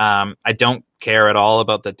 I don't care at all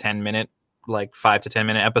about the 10-minute, like 5 to 10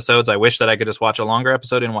 minute episodes. I wish that I could just watch a longer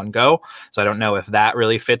episode in one go. So I don't know if that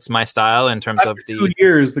really fits my style in terms of the 2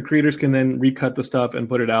 years. The creators can then recut the stuff and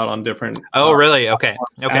put it out on different. Oh, really? Okay.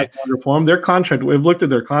 Form. Their contract. We've looked at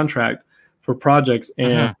their contract for projects,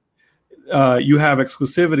 and you have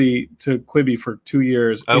exclusivity to Quibi for 2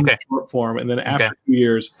 years in short form, and then after 2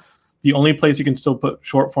 years. The only place you can still put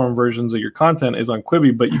short form versions of your content is on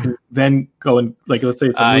Quibi, but you can then go and, like, let's say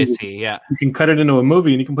it's a movie. I see, yeah. You can cut it into a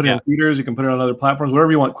movie and you can put it in theaters, you can put it on other platforms,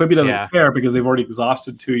 whatever you want. Quibi doesn't care because they've already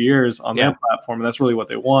exhausted 2 years on their platform, and that's really what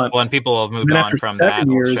they want. Well, and people have moved on from that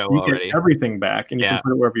years, show you already. get everything back, and you can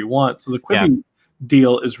put it wherever you want. So the Quibi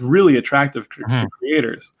deal is really attractive to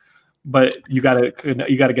creators. But you gotta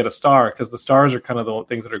get a star, because the stars are kind of the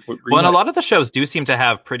things that are well, and a lot of the shows do seem to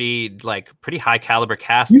have pretty high caliber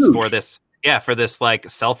casts for this. Yeah, for this like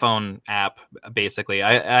cell phone app, basically.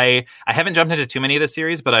 I haven't jumped into too many of the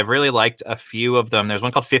series, but I've really liked a few of them. There's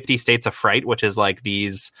one called 50 States of Fright, which is like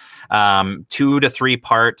these 2 to 3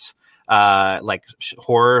 part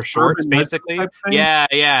horror shorts, basically. Yeah.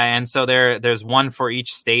 And so there's one for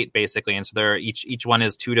each state, basically, and so each one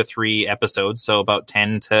is 2 to 3 episodes, so about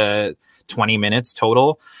 10 to 20 minutes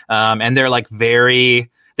total. And they're like they're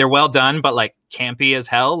well done, but like campy as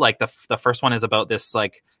hell. Like the first one is about this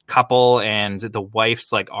like couple, and the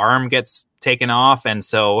wife's like arm gets taken off, and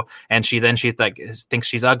she like thinks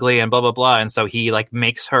she's ugly and blah blah blah, and so he like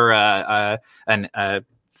makes her a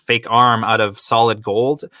fake arm out of solid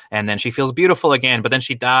gold, and then she feels beautiful again, but then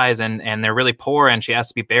she dies, and they're really poor, and she has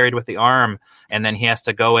to be buried with the arm, and then he has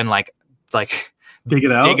to go and like dig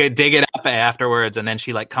it out, dig it up afterwards, and then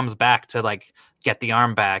she like comes back to like get the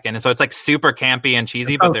arm back, and so it's like super campy and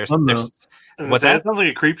cheesy, but there's what's that? It sounds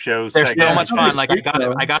like a creep show. They're so much fun. Like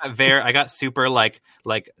I got super like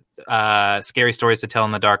scary stories to tell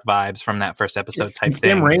in the dark vibes from that first episode type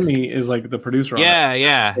thing. Sam Raimi is like the producer on it.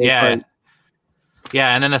 Yeah.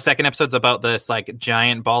 Yeah, and then the second episode's about this like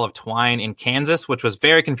giant ball of twine in Kansas, which was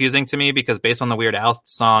very confusing to me because based on the Weird Al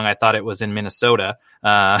song, I thought it was in Minnesota.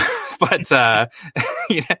 So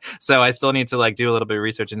I still need to like do a little bit of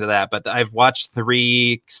research into that. But I've watched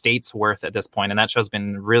 3 states worth at this point, and that show's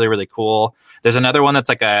been really, really cool. There's another one that's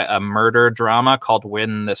like a murder drama called Where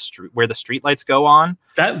the Streetlights Go On.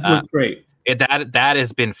 That looks great. That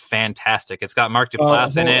has been fantastic. It's got Mark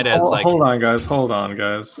Duplass in it as like. Hold on,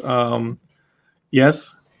 guys.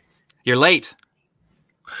 Yes? You're late.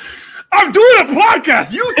 I'm doing a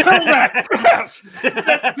podcast! You tell that!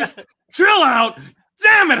 Just chill out!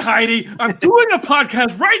 Damn it, Heidi! I'm doing a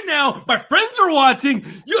podcast right now! My friends are watching!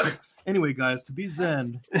 Anyway, guys, to be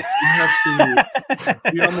zen, you have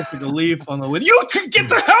to be almost like a leaf on the wind. You can get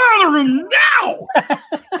the hell out of the room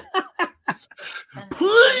now!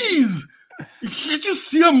 Please! Can't you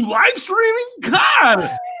see I'm live streaming?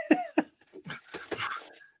 God!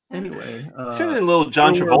 Anyway, turn in a little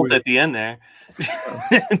John Travolta at the end there.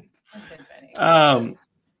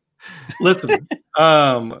 Listen,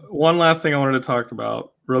 one last thing I wanted to talk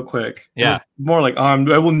about real quick. Yeah, more like I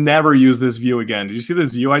will never use this view again. Did you see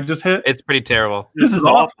this view I just hit? It's pretty terrible. This is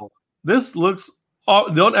awful. This looks.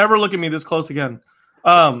 Don't ever look at me this close again.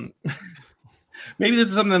 Maybe this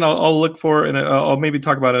is something I'll look for, and I'll maybe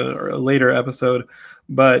talk about it in a later episode.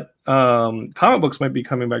 But comic books might be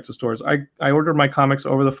coming back to stores. I ordered my comics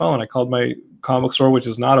over the phone. I called my comic book store, which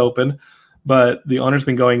is not open, but the owner's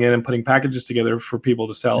been going in and putting packages together for people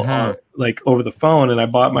to sell like over the phone. And I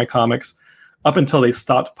bought my comics up until they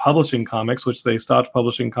stopped publishing comics, which they stopped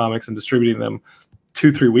publishing comics and distributing them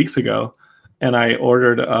 2-3 weeks ago. And I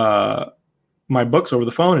ordered my books over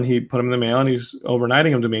the phone, and he put them in the mail, and he's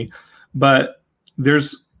overnighting them to me. But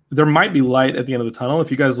there might be light at the end of the tunnel.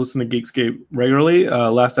 If you guys listen to Geekscape regularly,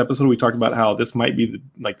 last episode we talked about how this might be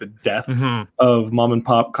the death of mom and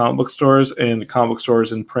pop comic book stores and comic book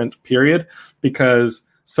stores in print, period, because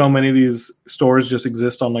so many of these stores just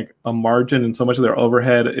exist on like a margin, and so much of their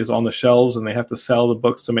overhead is on the shelves, and they have to sell the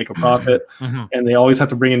books to make a profit, and they always have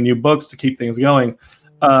to bring in new books to keep things going.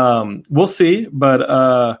 We'll see,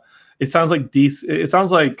 but it sounds like it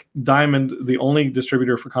sounds like Diamond, the only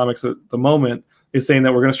distributor for comics at the moment, is saying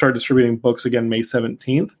that we're going to start distributing books again May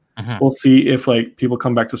 17th. We'll see if like people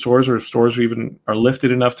come back to stores, or if stores even are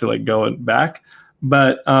lifted enough to like go back.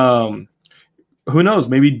 But who knows?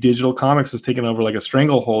 Maybe digital comics has taken over like a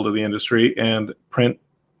stranglehold of the industry, and print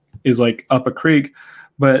is like up a creek.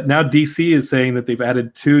 But now DC is saying that they've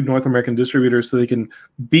added 2 North American distributors so they can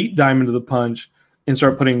beat Diamond to the punch and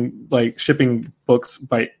start shipping books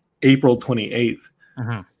by April 28th.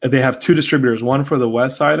 They have 2 distributors, one for the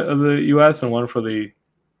west side of the U.S. and one for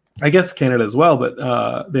I guess Canada as well. But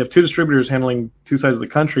they have 2 distributors handling 2 sides of the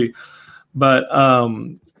country. But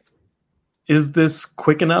is this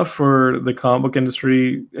quick enough for the comic book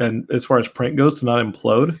industry, and as far as print goes, to not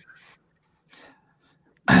implode?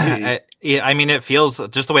 I mean, it feels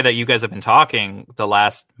just the way that you guys have been talking the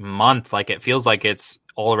last month. Like, it feels like it's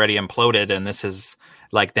already imploded, and this is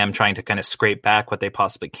like them trying to kind of scrape back what they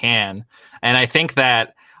possibly can. And I think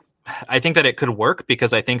that it could work,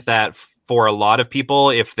 because I think that for a lot of people,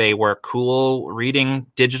 if they were cool reading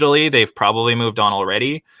digitally, they've probably moved on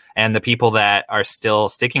already. And the people that are still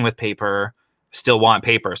sticking with paper still want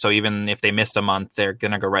paper. So even if they missed a month, they're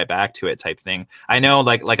going to go right back to it type thing. I know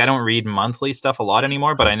like I don't read monthly stuff a lot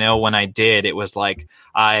anymore, but I know when I did, it was like,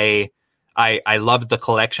 I loved the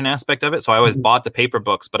collection aspect of it. So I always bought the paper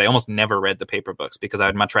books, but I almost never read the paper books, because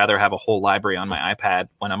I'd much rather have a whole library on my iPad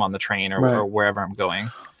when I'm on the train or wherever I'm going.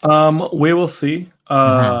 We will see.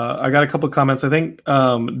 I got a couple of comments. I think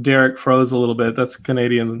Derek froze a little bit. That's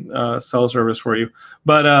Canadian cell service for you.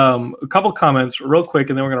 But a couple comments real quick,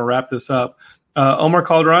 and then we're going to wrap this up. Omar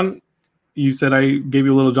Calderon, you said I gave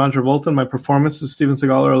you a little John Travolta in my performance as Steven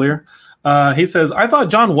Seagal earlier. He says, I thought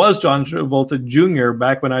John was John Travolta Jr.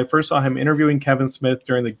 back when I first saw him interviewing Kevin Smith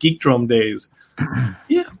during the Geekdrome days.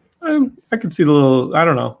 Yeah, I could see the little, I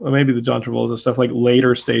don't know, maybe the John Travolta stuff, like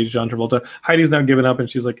later stage John Travolta. Heidi's now given up, and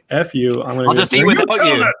she's like, F you. I'll just eat without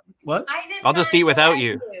you. What? I'll just eat without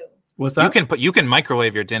you. What's that? You can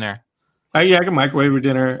microwave your dinner. Yeah, I can microwave your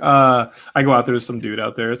dinner. I go out there, there's some dude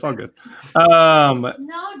out there. It's all good. No,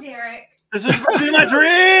 Derek. This was my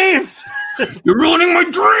dreams. You're ruining my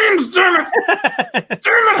dreams, damn it! Damn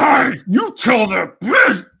it, Heidi! You tell that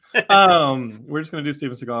bitch! We're just gonna do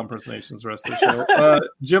Steven Seagal impersonations the rest of the show.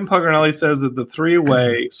 Jim Pugranelli says that the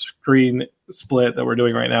 3-way screen split that we're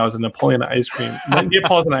doing right now is a Neapolitan ice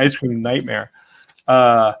cream nightmare.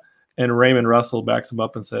 And Raymond Russell backs him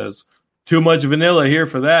up and says, "Too much vanilla here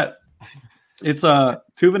for that." It's 2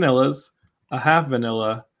 vanillas, a half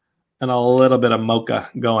vanilla, and a little bit of mocha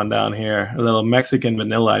going down here. A little Mexican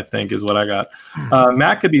vanilla, I think, is what I got.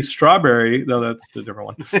 Matt could be strawberry. No, that's the different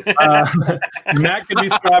one. Matt could be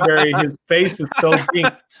strawberry. His face is so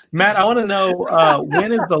pink. Matt, I want to know,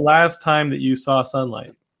 when is the last time that you saw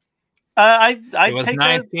sunlight? It was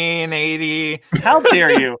 1980. How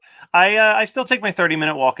dare you? I still take my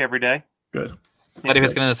 30-minute walk every day. Good. But he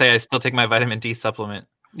was going to say I still take my vitamin D supplement.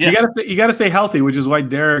 Yes. You got to stay healthy, which is why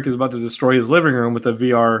Derek is about to destroy his living room with the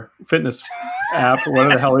VR fitness app or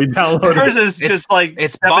whatever the hell he downloaded. Hers is just like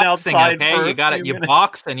it's stepping boxing, outside. Okay, you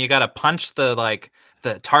box and you got to punch the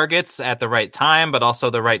targets at the right time, but also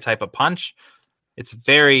the right type of punch. It's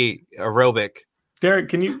very aerobic. Derek,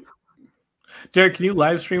 can you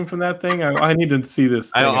live stream from that thing? I need to see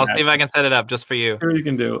this. I'll see if I can set it up just for you. Sure, you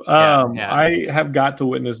can do. Yeah. I have got to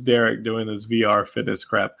witness Derek doing this VR fitness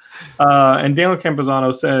crap. And Daniel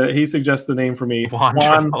Campuzano said he suggests the name for me, Juan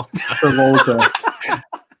Travolta.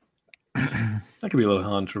 That could be a little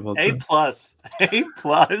Juan Travolta. A+.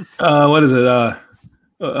 What is it?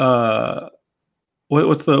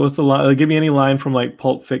 What's the line? Give me any line from like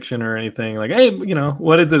Pulp Fiction or anything. Like, hey,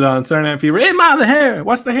 what is it on Saturday Night Fever? Hey, Ma, the hair.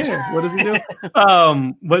 What's the hair? What does he do?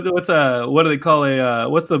 What do they call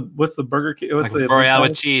what's the Burger King? What's the Royale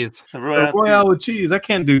with cheese? Royale with cheese. I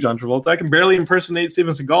can't do John Travolta. I can barely impersonate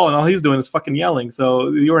Steven Seagal, and all he's doing is fucking yelling.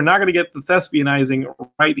 So you are not going to get the thespianizing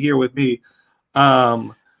right here with me.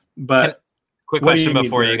 But quick question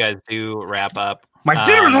before you guys do wrap up. My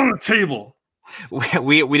dinner's on the table.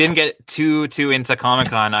 We didn't get too into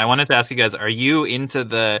Comic-Con. I wanted to ask you guys, are you into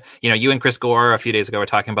the, you and Chris Gore a few days ago were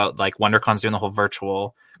talking about like WonderCon's doing the whole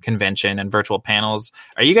virtual convention and virtual panels.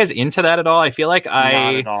 Are you guys into that at all? I feel like Not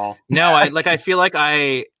at all. No, I feel like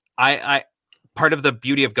I part of the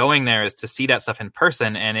beauty of going there is to see that stuff in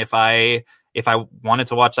person. And if I wanted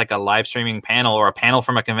to watch like a live streaming panel or a panel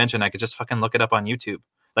from a convention, I could just fucking look it up on YouTube.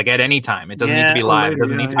 Like at any time. It doesn't need to be live. It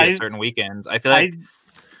doesn't need to be at certain weekends.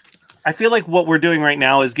 I feel like what we're doing right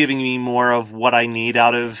now is giving me more of what I need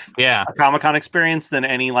out of a Comic-Con experience than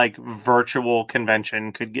any like virtual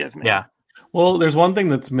convention could give me. Yeah. Well, there's one thing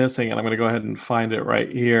that's missing, and I'm going to go ahead and find it right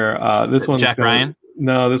here. This one's Jack Ryan?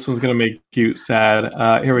 No, this one's going to make you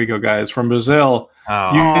sad. Here we go, guys. From Brazil. You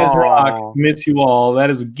guys rock. Miss you all. That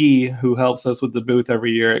is Guy, who helps us with the booth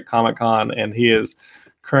every year at Comic-Con, and he is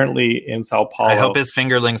currently in Sao Paulo. I hope his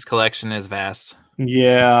Fingerlings collection is vast.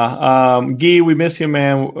 Yeah. Guy, we miss you,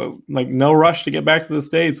 man. Like, no rush to get back to the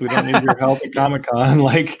States. We don't need your help at Comic-Con.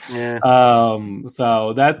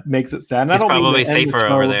 So that makes it sad. He's probably safer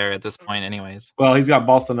over there at this point anyways. Well, he's got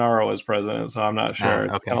Bolsonaro as president, so I'm not sure.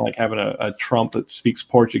 Okay. It's kind of like having a Trump that speaks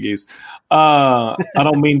Portuguese. I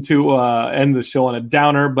don't mean to end the show on a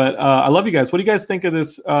downer, but I love you guys. What do you guys think of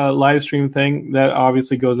this live stream thing that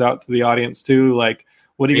obviously goes out to the audience too? Like,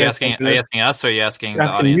 what do you guys think? Are you asking us or are you asking the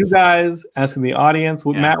audience? You guys, asking the audience.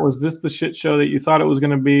 Matt, was this the shit show that you thought it was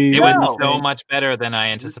going to be? It was so much better than I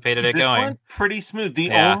anticipated it going. Went pretty smooth.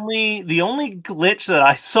 The only glitch that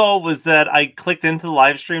I saw was that I clicked into the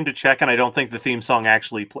live stream to check, and I don't think the theme song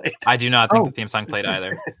actually played. I do not think the theme song played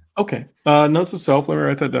either. Okay. Note to self. Let me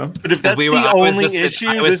write that down. But if that's the only issue,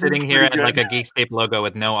 I was sitting here at like a Geekscape logo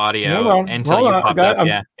with no audio until you popped up.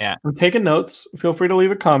 I'm taking notes. Feel free to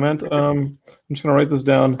leave a comment. I'm just going to write this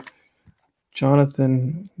down.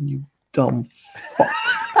 Jonathan, you dumb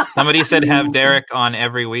fuck. Somebody said have Derek on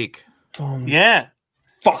every week. Yeah.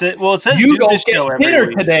 Fuck. Well, it says you don't get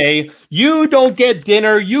dinner today. You don't get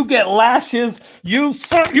dinner. You get lashes. You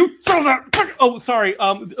throw that. Oh, sorry.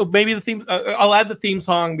 Maybe the theme. I'll add the theme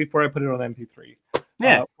song before I put it on MP3.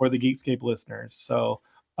 Yeah. For the Geekscape listeners. So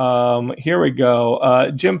here we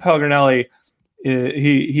go. Jim Pelgrinelli.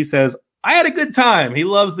 He says, I had a good time. He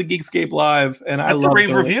loves the Geekscape Live, and I love a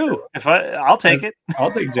rave review. I'll take it.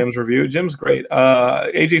 I'll take Jim's review. Jim's great.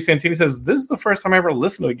 AJ Santini says, this is the first time I ever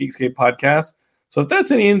listened to a Geekscape podcast. So if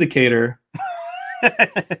that's any indicator,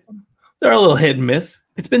 they're a little hit and miss.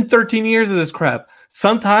 It's been 13 years of this crap.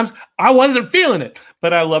 Sometimes I wasn't feeling it,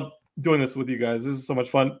 but I love doing this with you guys. This is so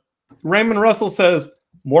much fun. Raymond Russell says,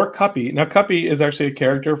 more Cuppy. Now, Cuppy is actually a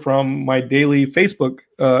character from my daily Facebook.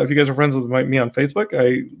 If you guys are friends with me on Facebook,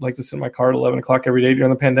 I like to sit in my car at 11 o'clock every day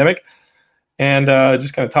during the pandemic and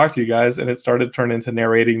just kind of talk to you guys. And it started to turn into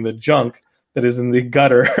narrating the junk that is in the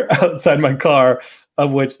gutter outside my car,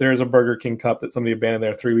 of which there is a Burger King cup that somebody abandoned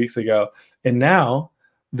there 3 weeks ago. And now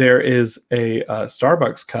there is a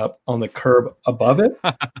Starbucks cup on the curb above it.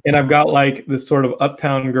 And I've got like this sort of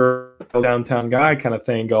uptown girl, downtown guy kind of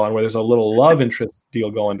thing going where there's a little love interest deal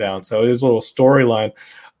going down. So there's a little storyline.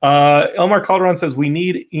 Elmar Calderon says, we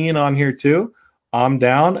need Ian on here too. I'm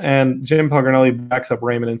down. And Jim Pelgrinelli backs up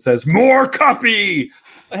Raymond and says, more Cuppy.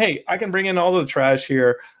 Hey, I can bring in all the trash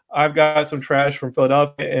here. I've got some trash from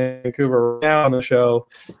Philadelphia and Vancouver right now on the show.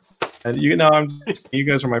 And you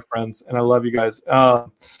guys are my friends, and I love you guys.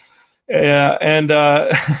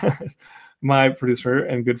 My producer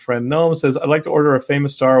and good friend Noam says, I'd like to order a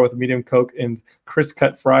Famous Star with a medium Coke and crisp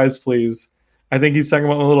cut fries, please. I think he's talking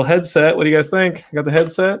about my little headset. What do you guys think? I got the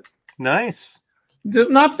headset. Nice.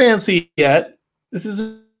 Not fancy yet. This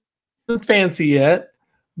isn't fancy yet,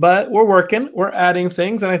 but we're working. We're adding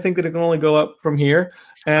things, and I think that it can only go up from here.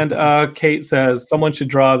 And Kate says, someone should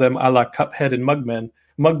draw them a la Cuphead and Mugman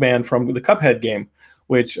from the Cuphead game,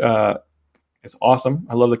 which is awesome.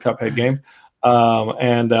 I love the Cuphead game.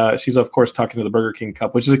 And she's, of course, talking to the Burger King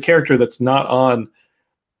Cup, which is a character that's not on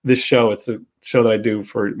this show. It's the show that I do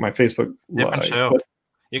for my Facebook. Different show.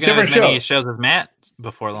 You're going to have as many shows as Matt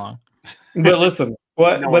before long. But listen,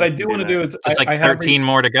 what I do want to do is just I 13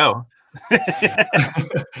 more to go.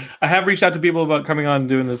 I have reached out to people about coming on and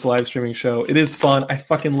doing this live streaming show. It is fun. I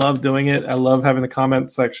fucking love doing it. I love having the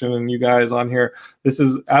comment section and you guys on here. This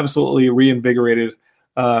is absolutely reinvigorated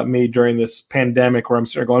me during this pandemic where I'm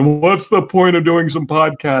sitting there going, what's the point of doing some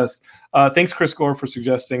podcasts? Thanks, Chris Gore, for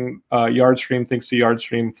suggesting Yardstream. Thanks to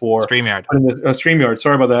Yardstream for StreamYard. StreamYard.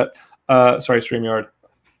 Sorry about that. Sorry, StreamYard.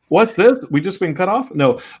 What's this? We just been cut off?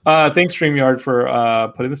 No. Thanks, StreamYard,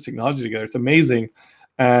 for putting this technology together. It's amazing.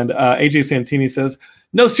 And AJ Santini says,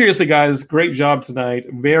 no, seriously, guys, great job tonight.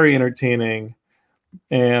 Very entertaining.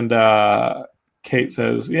 And Kate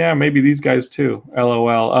says, yeah, maybe these guys too.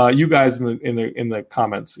 LOL. You guys in the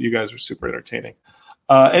comments, you guys are super entertaining.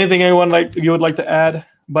 Anything you would like to add,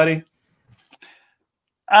 buddy?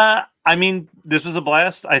 I mean, this was a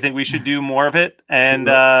blast. I think we should do more of it. And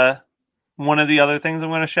one of the other things I'm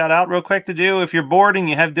going to shout out real quick to do, if you're bored and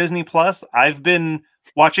you have Disney Plus, I've been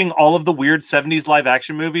watching all of the weird 70s live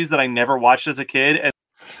action movies that I never watched as a kid. And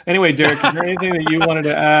anyway, Derek, is there anything that you wanted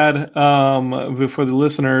to add for the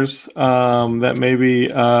listeners that maybe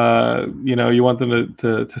you want them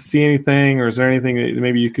to see anything, or is there anything that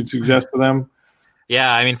maybe you could suggest to them?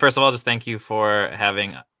 Yeah, I mean, first of all, just thank you for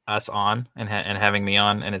having us on and having me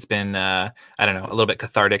on, and it's been a little bit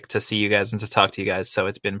cathartic to see you guys and to talk to you guys, so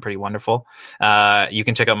it's been pretty wonderful. You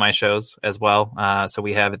can check out my shows as well. So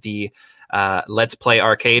we have the Let's Play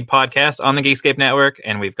Arcade podcast on the Geekscape Network,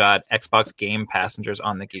 and we've got Xbox Game Passengers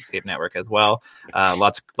on the Geekscape Network as well.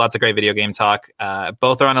 Lots of great video game talk.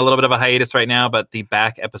 Both are on a little bit of a hiatus right now, but the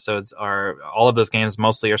back episodes are, all of those games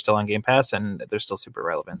mostly are still on Game Pass, and they're still super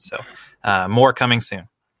relevant. So more coming soon.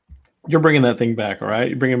 You're bringing that thing back, all right?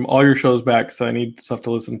 You're bringing all your shows back, so I need stuff to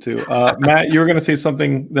listen to. Matt, you were going to say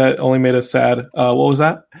something that only made us sad. What was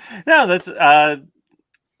that? No, that's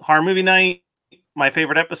Horror Movie Night, my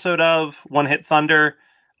favorite episode of One Hit Thunder,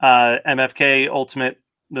 MFK Ultimate.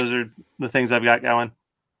 Those are the things I've got going.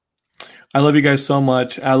 I love you guys so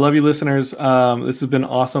much. I love you, listeners. This has been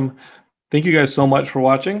awesome. Thank you guys so much for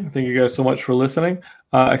watching. Thank you guys so much for listening.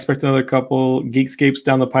 Expect another couple Geekscapes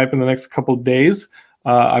down the pipe in the next couple days.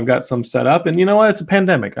 I've got some set up, and you know what? It's a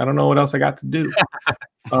pandemic. I don't know what else I got to do.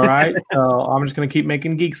 All right. So I'm just going to keep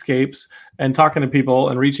making Geekscapes and talking to people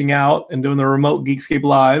and reaching out and doing the remote Geekscape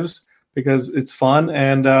lives because it's fun.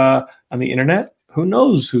 And on the internet, who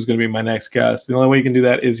knows who's going to be my next guest? The only way you can do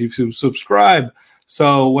that is if you subscribe.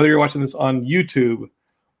 So whether you're watching this on YouTube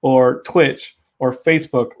or Twitch or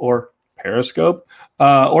Facebook or Periscope,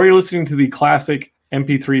 or you're listening to the classic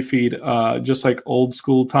MP3 feed, just like old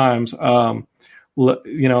school times, I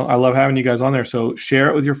love having you guys on there. So share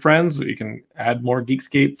it with your friends. You can add more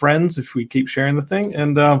Geekscape friends if we keep sharing the thing,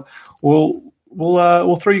 and we'll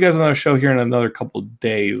throw you guys another show here in another couple of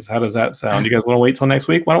days. How does that sound? You guys want to wait till next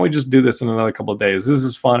week? Why don't we just do this in another couple of days? This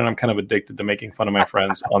is fun, and I'm kind of addicted to making fun of my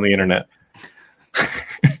friends on the internet.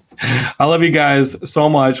 I love you guys so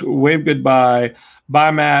much. Wave goodbye.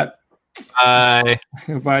 Bye, Matt. Bye.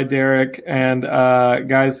 Bye, Derek. And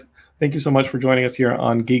guys, thank you so much for joining us here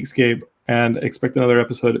on Geekscape. And expect another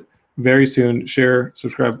episode very soon. Share,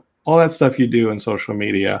 subscribe, all that stuff you do in social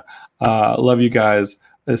media. Love you guys.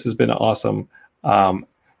 This has been awesome.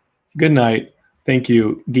 Good night. Thank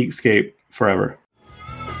you. Geekscape forever.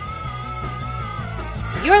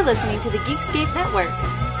 You're listening to the Geekscape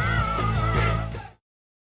Network.